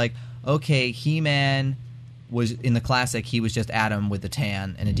complain. They're like, okay, He-Man was in the classic, he was just Adam with the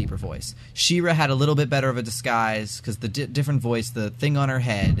tan and a deeper voice. She-Ra had a little bit better of a disguise because the different voice, the thing on her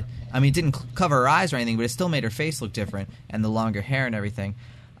head, I mean, it didn't cover her eyes or anything, but it still made her face look different and the longer hair and everything.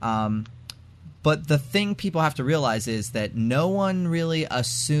 But the thing people have to realize is that no one really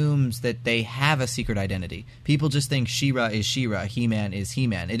assumes that they have a secret identity. People just think She-Ra is She-Ra, He-Man is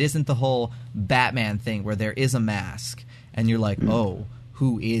He-Man. It isn't the whole Batman thing where there is a mask and you're like, oh,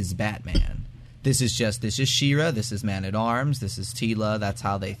 who is Batman? This is She-Ra, this is Man-at-Arms, this is Teela. That's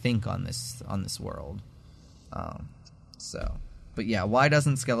how they think on this world. But yeah, why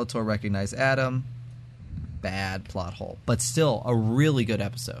doesn't Skeletor recognize Adam? Bad plot hole. But still, a really good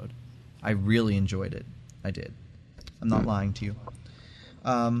episode. I really enjoyed it. I did. I'm not lying to you.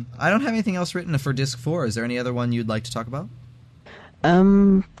 I don't have anything else written for Disc 4. Is there any other one you'd like to talk about?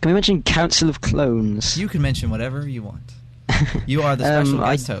 Can we mention Council of Clones? You can mention whatever you want. You are the special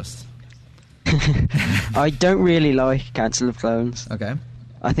guest host. I don't really like Council of Clones. Okay.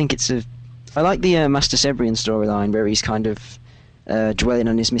 I think I like the Master Cebrian storyline where he's kind of dwelling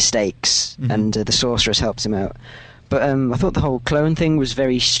on his mistakes and the Sorceress helps him out. But I thought the whole clone thing was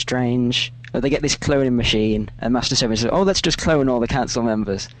very strange. They get this cloning machine and Master Cebrian says, let's just clone all the council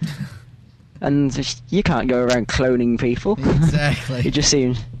members. And you can't go around cloning people. Exactly. It just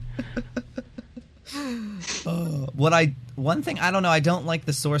seems... One thing, I don't know, I don't like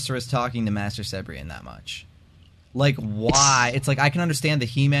the Sorceress talking to Master Cebrian that much. Like, why? It's like, I can understand the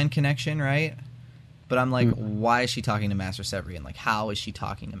He-Man connection, right? But I'm like, why is she talking to Master Cebrian? Like, how is she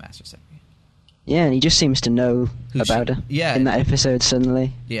talking to Master Cebrian? Yeah, and he just seems to know about her in that episode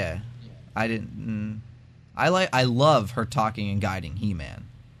suddenly. Yeah. I didn't... I love her talking and guiding He-Man.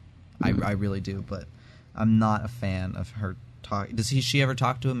 I really do, but I'm not a fan of her talk. Does she ever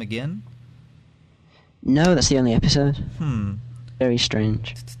talk to him again? No, that's the only episode. Very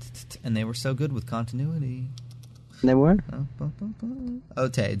strange. And they were so good with continuity. They were?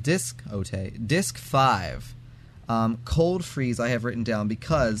 Disc 5. Cold Freeze I have written down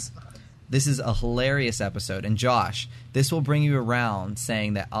because this is a hilarious episode. And Josh, this will bring you around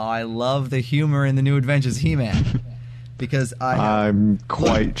saying that I love the humor in the New Adventures He-Man. Because I'm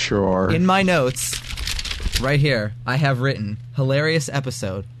quite sure. In my notes, right here, I have written, hilarious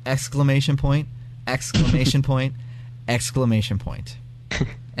episode, exclamation point, exclamation point, exclamation point.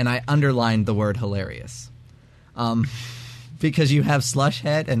 And I underlined the word hilarious. Because you have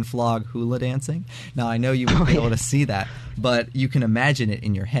Slushhead and Flog hula dancing. Now, I know you won't be able to see that, but you can imagine it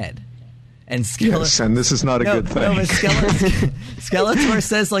in your head. And yes, and this is not a good thing. No, but Skeletor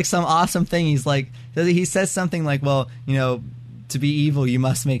says like some awesome thing. He says something like, well, to be evil, you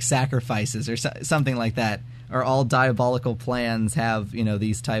must make sacrifices, or something like that. Or all diabolical plans have,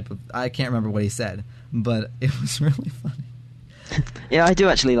 these type of... I can't remember what he said, but it was really funny. Yeah, I do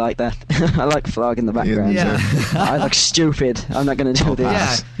actually like that. I like Flog in the background. Yeah. I look stupid. I'm not going to do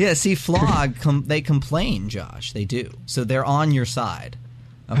this. Yeah. See, Flog, they complain, Josh. They do. So they're on your side.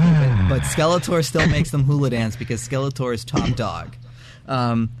 Okay, but Skeletor still makes them hula dance because Skeletor is top dog.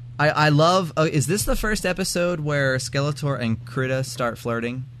 I love... is this the first episode where Skeletor and Krita start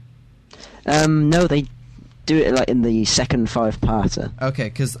flirting? No, they do it like in the second 5-parter. Okay,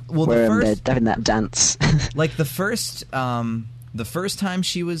 because where the first they're having that dance. like the first time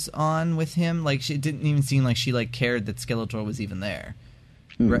she was on with him, like it didn't even seem like she like cared that Skeletor was even there.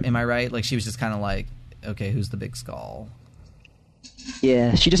 Am I right? Like she was just kind of like, okay, who's the big skull?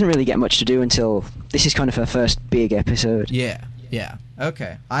 Yeah, she doesn't really get much to do until this is kind of her first big episode. Yeah.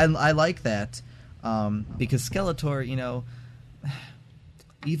 Okay, I like that because Skeletor, you know,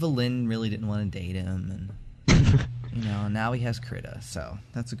 Eva Lynn really didn't want to date him, and you know, now he has Krita, so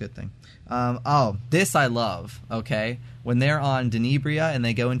that's a good thing. This I love. Okay, when they're on Denebria and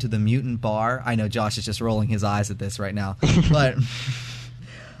they go into the mutant bar. I know Josh is just rolling his eyes at this right now, but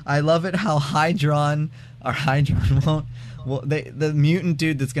I love it how Hydron won't. Well, the mutant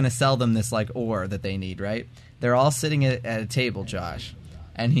dude that's going to sell them this like ore that they need, right? They're all sitting at a table, Josh,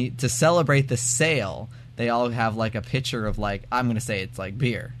 and to celebrate the sale, they all have like a pitcher of like, I'm going to say it's like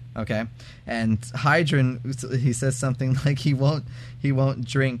beer, okay? And Hydron, he says something like he won't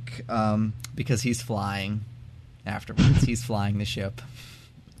drink because he's flying afterwards. He's flying the ship.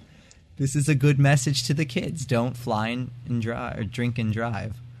 This is a good message to the kids: don't fly and drive, or drink and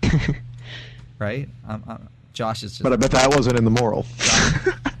drive, right? Josh is just... But I bet that wasn't in the moral.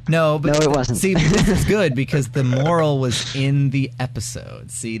 No, it wasn't. See, this is good because the moral was in the episode.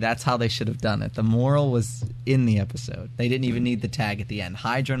 See, that's how they should have done it. The moral was in the episode. They didn't even need the tag at the end.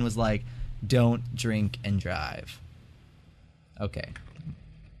 Hydron was like, don't drink and drive. Okay.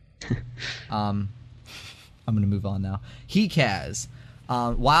 I'm going to move on now. Kaz.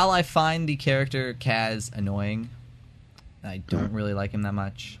 While I find the character Kaz annoying, I don't really like him that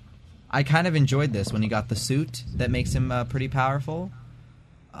much. I kind of enjoyed this when he got the suit that makes him pretty powerful.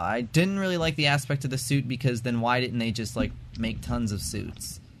 I didn't really like the aspect of the suit because then why didn't they just like make tons of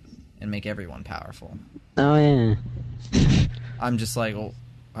suits and make everyone powerful? Oh yeah. I'm just like, well,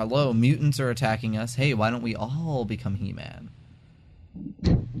 hello, mutants are attacking us. Hey, why don't we all become He-Man?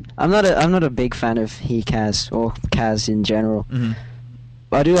 I'm not a big fan of Kaz or Kaz in general. Mm-hmm.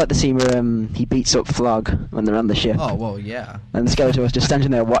 But I do like the scene where he beats up Flog when they're on the ship. Oh, well, yeah. And Skeletor was just standing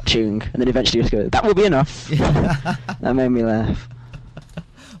there watching, and then eventually just goes, "That will be enough." That made me laugh.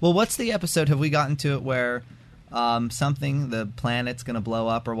 Well, what's the episode? Have we gotten to it where the planet's going to blow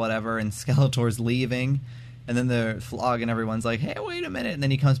up or whatever, and Skeletor's leaving, and then the Flog and everyone's like, "Hey, wait a minute," and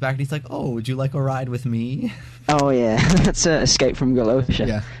then he comes back and he's like, "Oh, would you like a ride with me?" Oh, yeah. That's Escape from Galosha.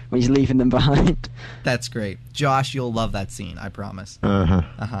 Yeah. When he's leaving them behind. That's great. Josh, you'll love that scene, I promise.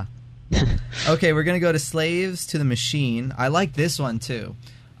 Uh-huh. Okay, we're going to go to Slaves to the Machine. I like this one, too.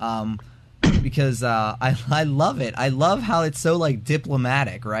 Because I love it. I love how it's so, like,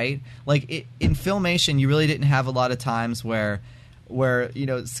 diplomatic, right? Like, in Filmation, you really didn't have a lot of times where you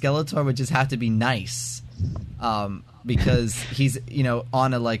know, Skeletor would just have to be nice. Because he's, you know,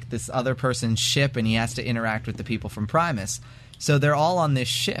 on this other person's ship and he has to interact with the people from Primus. So they're all on this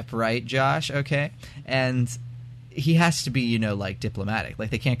ship, right, Josh? Okay. And he has to be, you know, like, diplomatic. Like,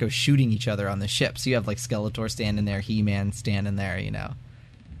 they can't go shooting each other on the ship. So you have, like, Skeletor standing there, He-Man standing there, you know.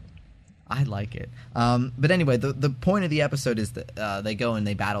 I like it. But anyway, the point of the episode is that they go and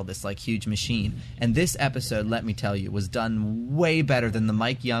they battle this, like, huge machine. And this episode, let me tell you, was done way better than the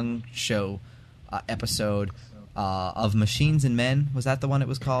Mike Young show episode of Machines and Men. Was that the one it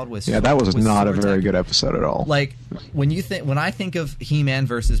was called? That was not a very good episode at all. Like, when I think of He-Man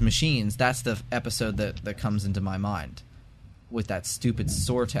versus Machines, that's the episode that comes into my mind with that stupid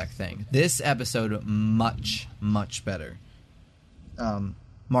Sortek thing. This episode, much, much better.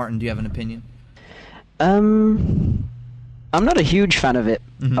 Martin, do you have an opinion? I'm not a huge fan of it.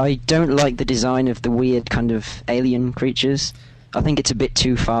 Mm-hmm. I don't like the design of the weird kind of alien creatures. I think it's a bit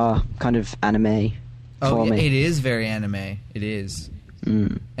too far kind of anime. Oh, yeah, it is very anime. It is.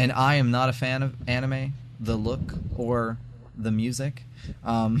 Mm. And I am not a fan of anime, the look or the music.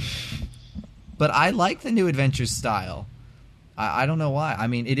 But I like the New Adventures style. I don't know why. I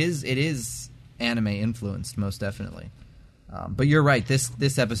mean, it is anime influenced, most definitely. But you're right.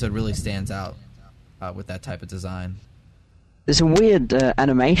 This episode really stands out with that type of design. There's a weird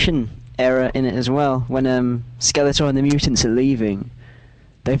animation error in it as well. When Skeletor and the mutants are leaving,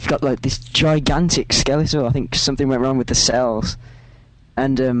 they've got like this gigantic Skeletor. I think something went wrong with the cells,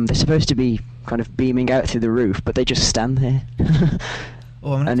 and they're supposed to be kind of beaming out through the roof, but they just stand there.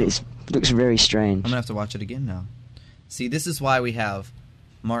 It looks very strange. I'm gonna have to watch it again now. See, this is why we have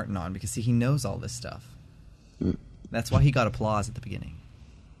Martin on, because he knows all this stuff. Mm. That's why he got applause at the beginning.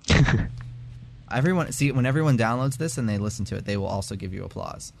 When everyone downloads this and they listen to it, they will also give you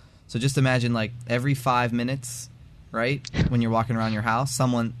applause. So just imagine, like, every 5 minutes, right, when you're walking around your house,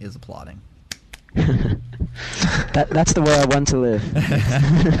 someone is applauding. That's the way I want to live.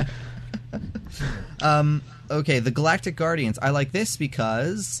 okay, the Galactic Guardians. I like this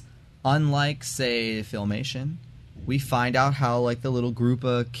because, unlike, say, Filmation, we find out how, like, the little group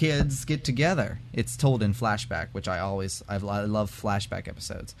of kids get together. It's told in flashback, which I love flashback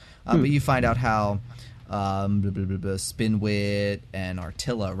episodes. But you find out how Spinwit and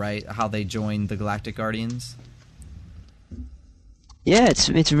Artilla, right? How they joined the Galactic Guardians. Yeah, it's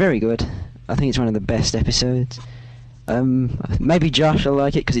very good. I think it's one of the best episodes. Maybe Josh will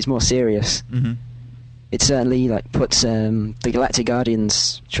like it because it's more serious. Mm-hmm. It certainly like puts the Galactic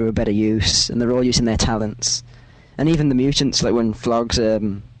Guardians to a better use, and they're all using their talents. And even the mutants, like when Flog's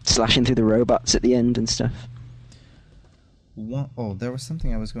slashing through the robots at the end and stuff. Oh, there was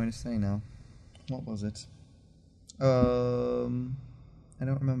something I was going to say now. What was it? I don't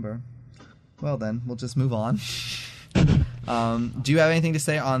remember. Well then, we'll just move on. Do you have anything to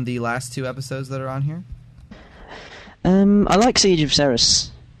say on the last 2 episodes that are on here? I like Siege of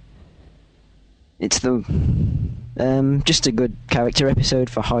Ceres. It's the just a good character episode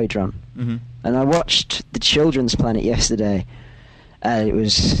for Hydron. Mm-hmm. And I watched The Children's Planet yesterday, and it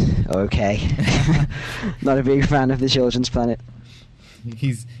was okay. Not a big fan of The Children's Planet.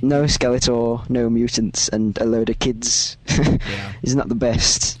 No Skeletor, no mutants, and a load of kids. Yeah. Is not the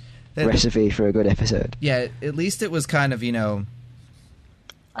best recipe for a good episode. Yeah, at least it was kind of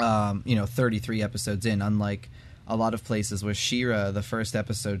 33 episodes in, unlike a lot of places where She-Ra, the first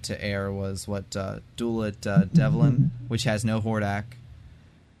episode to air was Duel at Devlin, which has no Hordak.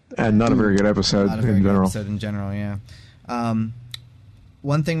 And not a very good episode in general. Yeah.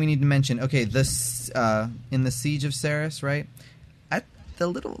 One thing we need to mention, okay, this in the Siege of Ceres, right? At the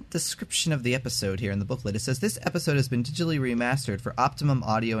little description of the episode here in the booklet, it says, this episode has been digitally remastered for optimum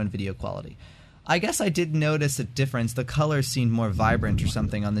audio and video quality. I guess I did notice a difference. The colors seemed more vibrant or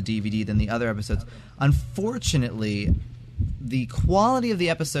something on the DVD than the other episodes. Unfortunately, the quality of the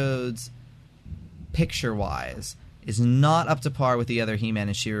episodes, picture-wise, is not up to par with the other He-Man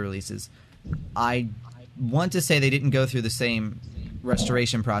and She-Ra releases. I want to say they didn't go through the same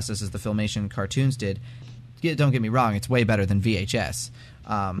restoration process as the Filmation cartoons did. Don't get me wrong, it's way better than VHS.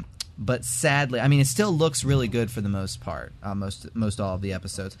 But sadly, I mean, it still looks really good for the most part, most all of the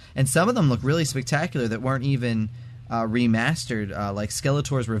episodes. And some of them look really spectacular that weren't even remastered. Like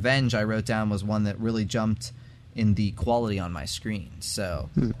Skeletor's Revenge, I wrote down, was one that really jumped in the quality on my screen. So,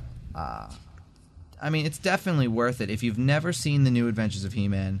 I mean, it's definitely worth it. If you've never seen The New Adventures of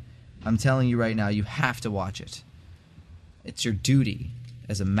He-Man, I'm telling you right now, you have to watch it. It's your duty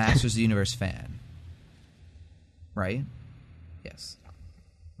as a Masters of the Universe fan. Right? Yes.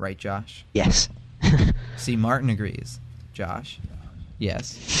 Right, Josh? Yes. See, Martin agrees. Josh?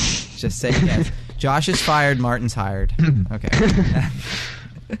 Yes. Just say yes. Josh is fired, Martin's hired. Okay.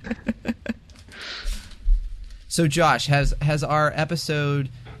 So, Josh, has our episode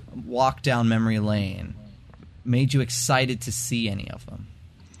Walk Down Memory Lane made you excited to see any of them?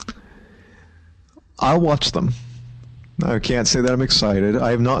 I'll watch them. I can't say that I'm excited.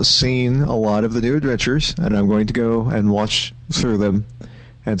 I have not seen a lot of the New Adventures, and I'm going to go and watch through them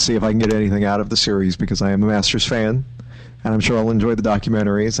and see if I can get anything out of the series, because I am a Masters fan, and I'm sure I'll enjoy the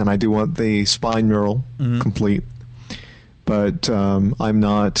documentaries, and I do want the spine mural complete. But I'm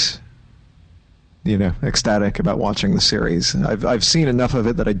not, ecstatic about watching the series. I've seen enough of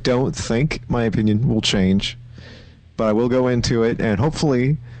it that I don't think my opinion will change, but I will go into it, and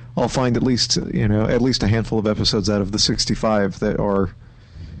hopefully I'll find at least a handful of episodes out of the 65 that are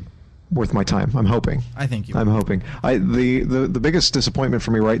worth my time. I'm hoping. I think you will. I'm hoping. The biggest disappointment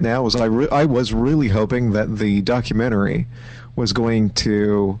for me right now is I was really hoping that the documentary was going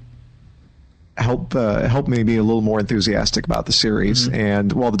to help me be a little more enthusiastic about the series. Mm-hmm.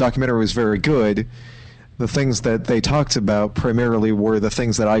 And while the documentary was very good, the things that they talked about primarily were the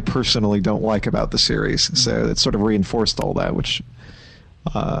things that I personally don't like about the series. Mm-hmm. So it sort of reinforced all that, which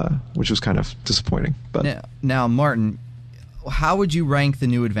was kind of disappointing. But now, Martin, how would you rank the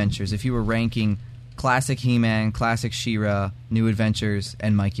New Adventures if you were ranking classic He-Man, classic She-Ra, New Adventures,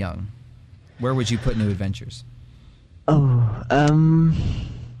 and Mike Young? Where would you put New Adventures? Oh,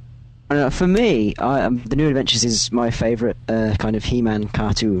 for me, the New Adventures is my favourite kind of He-Man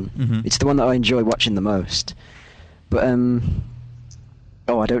cartoon. Mm-hmm. It's the one that I enjoy watching the most. But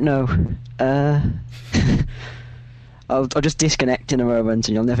I don't know. I'll just disconnect in a moment,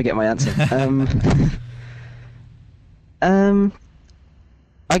 and you'll never get my answer.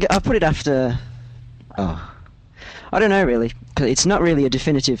 I put it after. I don't know really, because it's not really a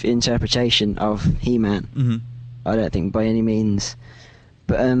definitive interpretation of He-Man. Mm-hmm. I don't think by any means,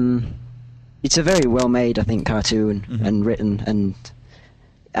 but it's a very well made, I think, cartoon, mm-hmm. and written and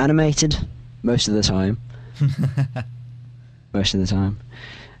animated most of the time.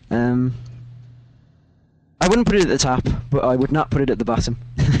 I wouldn't put it at the top, but I would not put it at the bottom.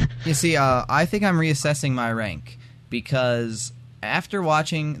 You see, I think I'm reassessing my rank because after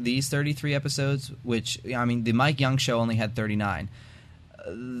watching these 33 episodes, which, I mean, the Mike Young show only had 39,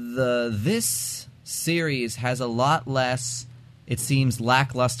 this series has a lot less, it seems,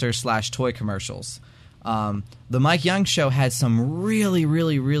 lackluster / toy commercials. The Mike Young show had some really,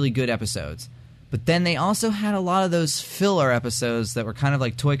 really, really good episodes. But then they also had a lot of those filler episodes that were kind of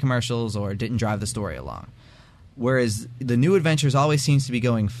like toy commercials or didn't drive the story along. Whereas the New Adventures always seems to be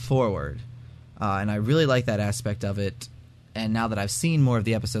going forward. And I really like that aspect of it. And now that I've seen more of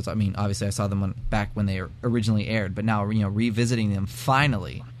the episodes, I mean, obviously I saw them back when they originally aired, but now, revisiting them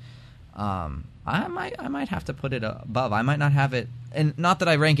finally, I might have to put it above. I might not have it, and not that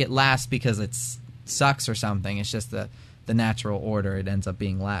I rank it last because it sucks or something. It's just the natural order. It ends up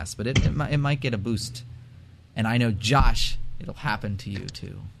being last, but it might get a boost. And I know, Josh, it'll happen to you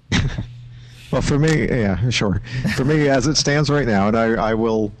too. Well, for me, yeah, sure. For me, as it stands right now, and I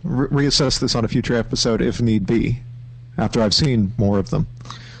will reassess this on a future episode if need be, after I've seen more of them.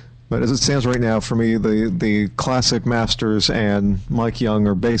 But as it stands right now, for me, the classic Masters and Mike Young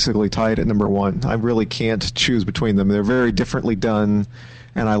are basically tied at number one. I really can't choose between them. They're very differently done,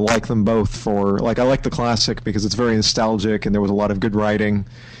 and I like them both for... Like, I like the classic because it's very nostalgic, and there was a lot of good writing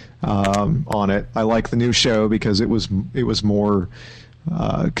on it. I like the new show because it was more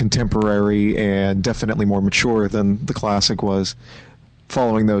contemporary and definitely more mature than the classic was.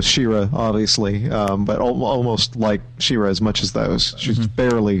 Following those, She-Ra, obviously, but almost like She-Ra as much as those. She's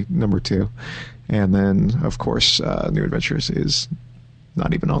barely number two. And then, of course, New Adventures is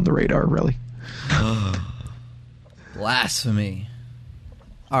not even on the radar, really. Blasphemy.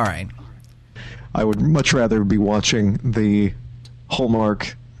 All right. I would much rather be watching the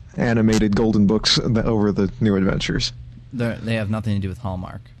Hallmark animated Golden Books over the New Adventures. They have nothing to do with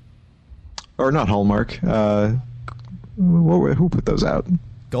Hallmark. Or not Hallmark. Who put those out?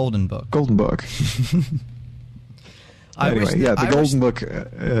 Golden Book. Golden Book. The Golden Book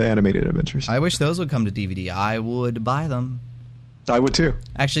animated adventures. I wish those would come to DVD. I would buy them. I would too.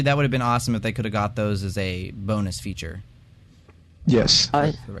 Actually, that would have been awesome if they could have got those as a bonus feature. Yes.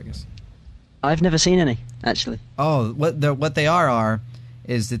 I've never seen any, actually. Oh, what they are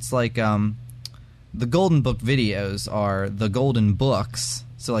is it's like the Golden Book videos are the Golden Books,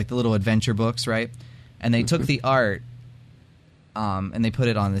 so like the little adventure books, right? And they took the art and they put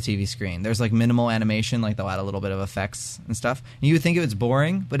it on the TV screen. There's like minimal animation, like they'll add a little bit of effects and stuff. And you would think it was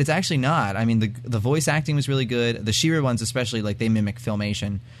boring, but it's actually not. I mean, the voice acting was really good. The She-Ra ones especially, like they mimic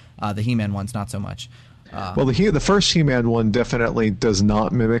Filmation. The He-Man ones, not so much. Well, the first He-Man one definitely does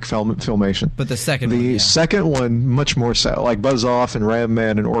not mimic Filmation. But the second one, The second one, much more so. Like Buzz Off and Ram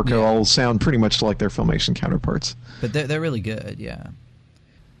Man and Orko all sound pretty much like their Filmation counterparts. But they're really good, yeah.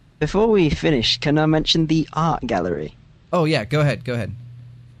 Before we finish, can I mention the art gallery? Oh, yeah, go ahead.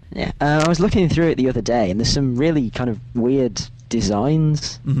 Yeah, I was looking through it the other day, and there's some really kind of weird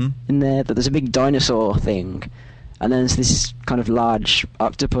designs in there. There's a big dinosaur thing, and then there's this kind of large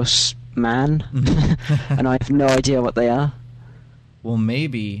octopus man, and I have no idea what they are. Well,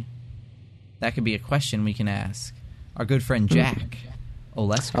 maybe that could be a question we can ask our good friend Jack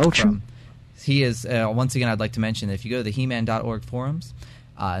Olesker. Oh, true. He is, once again, I'd like to mention that if you go to the He-Man.org forums,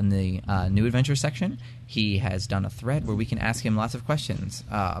 in the New Adventure section, he has done a thread where we can ask him lots of questions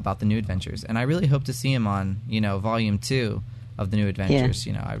about the New Adventures, and I really hope to see him on, Volume 2 of the New Adventures.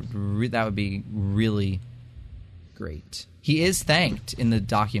 Yeah. That would be really great. He is thanked in the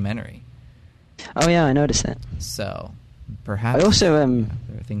documentary. Oh yeah, I noticed that. So perhaps I also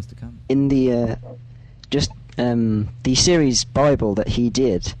there are things to come in the the series Bible that he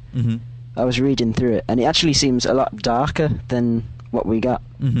did. I was reading through it, and it actually seems a lot darker than what we got,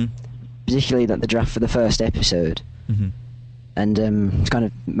 particularly the draft for the first episode. And it's kind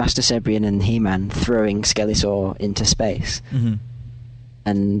of Master Cebrian and He-Man throwing Skeletor into space,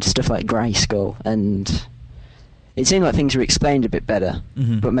 and stuff like Grayskull, and it seemed like things were explained a bit better,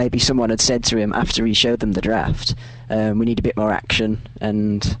 but maybe someone had said to him after he showed them the draft, we need a bit more action,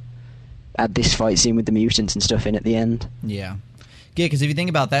 and add this fight scene with the mutants and stuff in at the end. Yeah, because if you think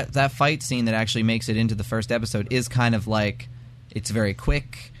about that fight scene that actually makes it into the first episode is kind of like, it's very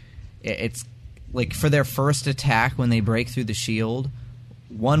quick. It's like for their first attack when they break through the shield,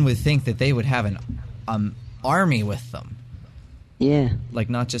 one would think that they would have an army with them. Yeah. Like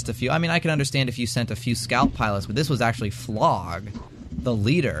not just a few. I mean, I can understand if you sent a few scout pilots, but this was actually Flog, the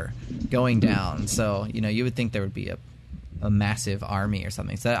leader, going down. So, you would think there would be a massive army or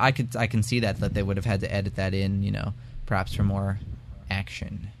something. So I can see that they would have had to edit that in, perhaps for more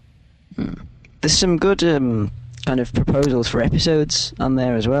action. There's some good kind of proposals for episodes on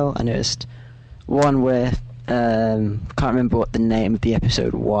there as well. I noticed one where can't remember what the name of the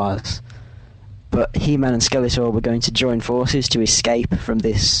episode was, but He-Man and Skeletor were going to join forces to escape from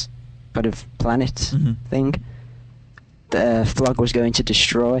this kind of planet thing. The Flog was going to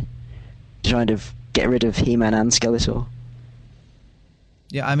destroy, to kind of get rid of He-Man and Skeletor.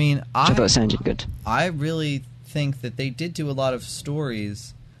 Yeah, I mean, I thought it sounded good. I really think that they did do a lot of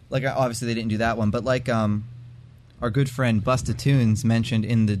stories. Like, obviously they didn't do that one, but like our good friend Busta Tunes mentioned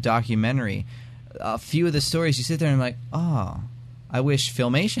in the documentary, a few of the stories you sit there and like, oh, I wish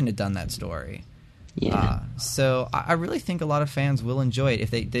Filmation had done that story. Yeah. So I really think a lot of fans will enjoy it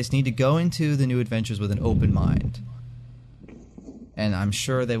if they just need to go into the New Adventures with an open mind. And I'm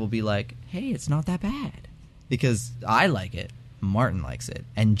sure they will be like, hey, it's not that bad. Because I like it, Martin likes it,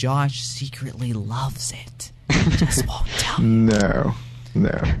 and Josh secretly loves it. He just won't tell you.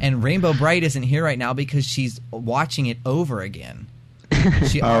 No. And Rainbow Bright isn't here right now because she's watching it over again.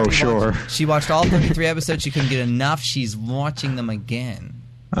 She watched all 33 episodes. She couldn't get enough. She's watching them again.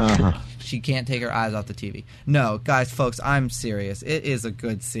 She can't take her eyes off the TV. No, guys, folks, I'm serious. It is a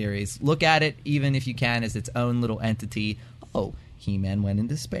good series. Look at it, even if you can, as its own little entity. Oh, He-Man went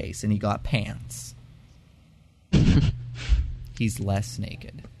into space and he got pants. He's less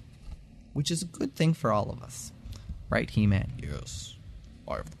naked, which is a good thing for all of us. Right, He-Man? Yes.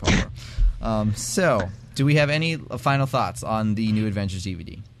 I have the power. So, do we have any final thoughts on the New Adventures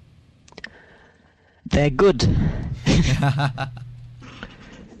DVD? They're good.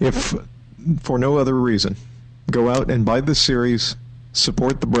 If for no other reason, go out and buy this series,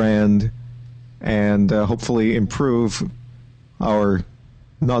 support the brand, and hopefully improve our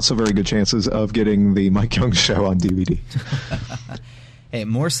not so very good chances of getting the Mike Young Show on DVD. Hey,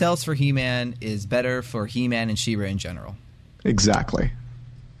 more sales for He-Man is better for He-Man and She-Ra in general. Exactly.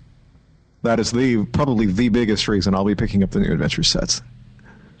 That is probably the biggest reason I'll be picking up the New Adventures sets,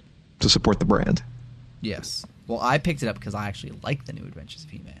 to support the brand. Yes. Well, I picked it up because I actually like the New Adventures of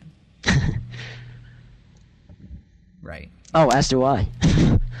He-Man. Right. Oh, as do I.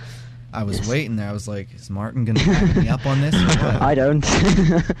 I was waiting there. I was like, is Martin going to back me up on this? Or what? I don't.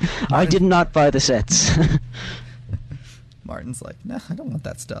 I did not buy the sets. Martin's like, no, I don't want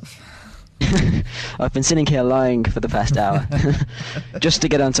that stuff. I've been sitting here lying for the past hour just to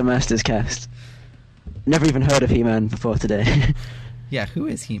get onto Masters Cast. Never even heard of He-Man before today. Yeah, who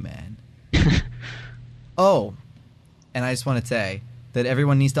is He-Man? Oh, and I just want to say that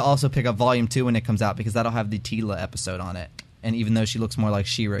everyone needs to also pick up Volume 2 when it comes out, because that'll have the Teela episode on it. And even though she looks more like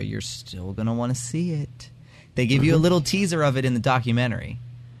She-Ra, you're still going to want to see it. They give you a little teaser of it in the documentary.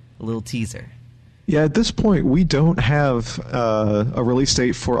 A little teaser. Yeah, at this point, we don't have a release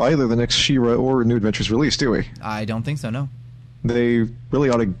date for either the next She-Ra or New Adventures release, do we? I don't think so, no. They really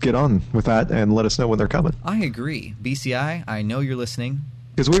ought to get on with that and let us know when they're coming. I agree. BCI, I know you're listening.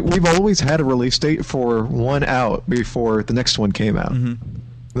 Because we've always had a release date for one out before the next one came out. Mm-hmm.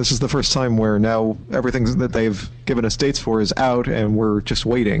 This is the first time where now everything that they've given us dates for is out, and we're just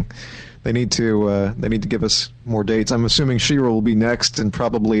waiting. They need to give us more dates. I'm assuming She-Ra will be next, and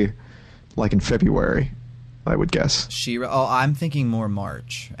probably like in February, I would guess. She-Ra. Oh, I'm thinking more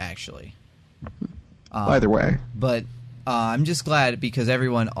March, actually. Either way. But I'm just glad, because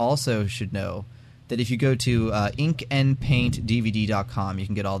everyone also should know that if you go to inkandpaintdvd.com, you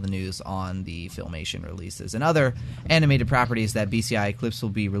can get all the news on the Filmation releases and other animated properties that BCI Eclipse will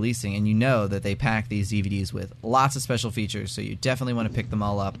be releasing. And you know that they pack these DVDs with lots of special features, so you definitely want to pick them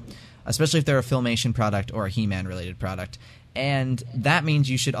all up, especially if they're a Filmation product or a He-Man related product. And that means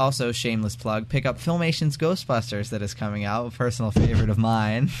you should also, shameless plug, pick up Filmation's Ghostbusters that is coming out, a personal favorite of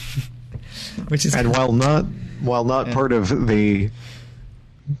mine. Which is while not part of the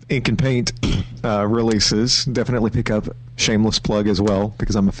Ink and Paint releases, definitely pick up, shameless plug as well,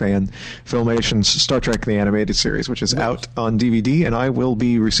 because I'm a fan, Filmation's Star Trek The Animated Series, which is out on DVD, and I will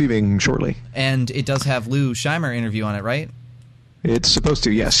be receiving shortly. And it does have Lou Scheimer interview on it, right? It's supposed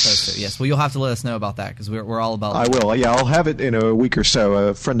to, yes. Yes. Well, you'll have to let us know about that, because we're all about I will. Yeah, I'll have it in a week or so.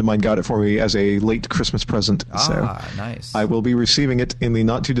 A friend of mine got it for me as a late Christmas present. Nice. I will be receiving it in the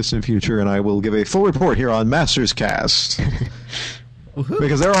not-too-distant future, and I will give a full report here on Masters Cast.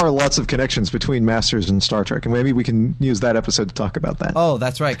 Because there are lots of connections between Masters and Star Trek, and maybe we can use that episode to talk about that. Oh,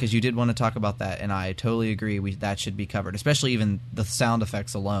 that's right, because you did want to talk about that, and I totally agree. That should be covered, especially even the sound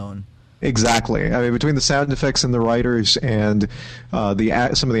effects alone. Exactly. I mean, between the sound effects and the writers and some of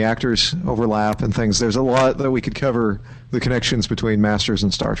the actors overlap and things, there's a lot that we could cover, the connections between Masters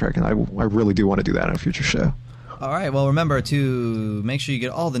and Star Trek, and I really do want to do that on a future show. All right. Well, remember to make sure you get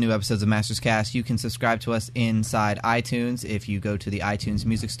all the new episodes of Masters Cast. You can subscribe to us inside iTunes if you go to the iTunes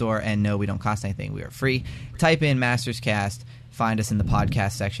Music Store, and no, we don't cost anything. We are free. Type in Masters Cast, find us in the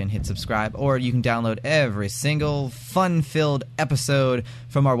podcast section, hit subscribe, or you can download every single fun-filled episode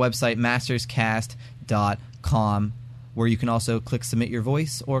from our website, masterscast.com, where you can also click submit your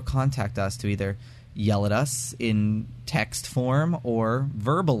voice or contact us to either yell at us in text form or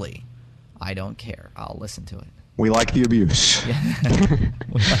verbally. I don't care. I'll listen to it. We like the abuse. Yeah.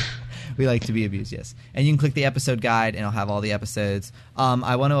 We like to be abused, yes. And you can click the episode guide, and it'll have all the episodes.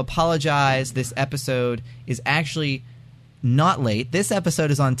 I want to apologize. This episode is actually not late. This episode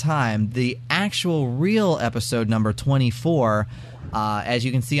is on time. The actual real episode number 24, as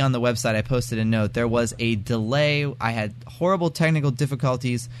you can see on the website, I posted a note. There was a delay. I had horrible technical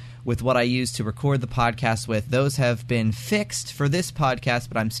difficulties with what I used to record the podcast with. Those have been fixed for this podcast,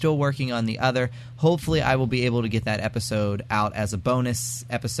 but I'm still working on the other. Hopefully I will be able to get that episode out as a bonus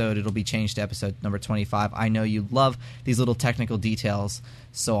episode. It'll be changed to episode number 25. I know you love these little technical details,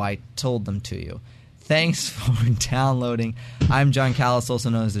 so I told them to you. Thanks for downloading. I'm John Callis,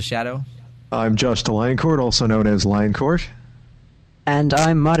 also known as The Shadow. I'm Josh de Lioncourt, also known as Lioncourt. And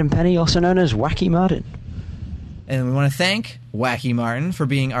I'm Martin Penny, also known as Wacky Martin. And we want to thank Wacky Martin for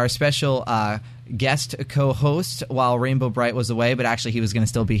being our special guest co-host while Rainbow Bright was away, but actually he was going to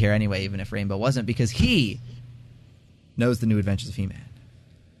still be here anyway, even if Rainbow wasn't, because he knows the New Adventures of He-Man.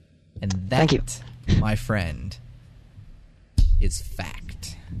 And that, thank you, my friend, is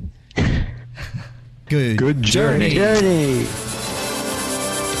fact. Good journey.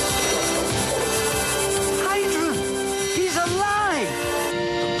 Hydra! He's alive!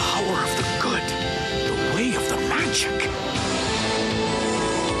 The power of the good, the way of the magic.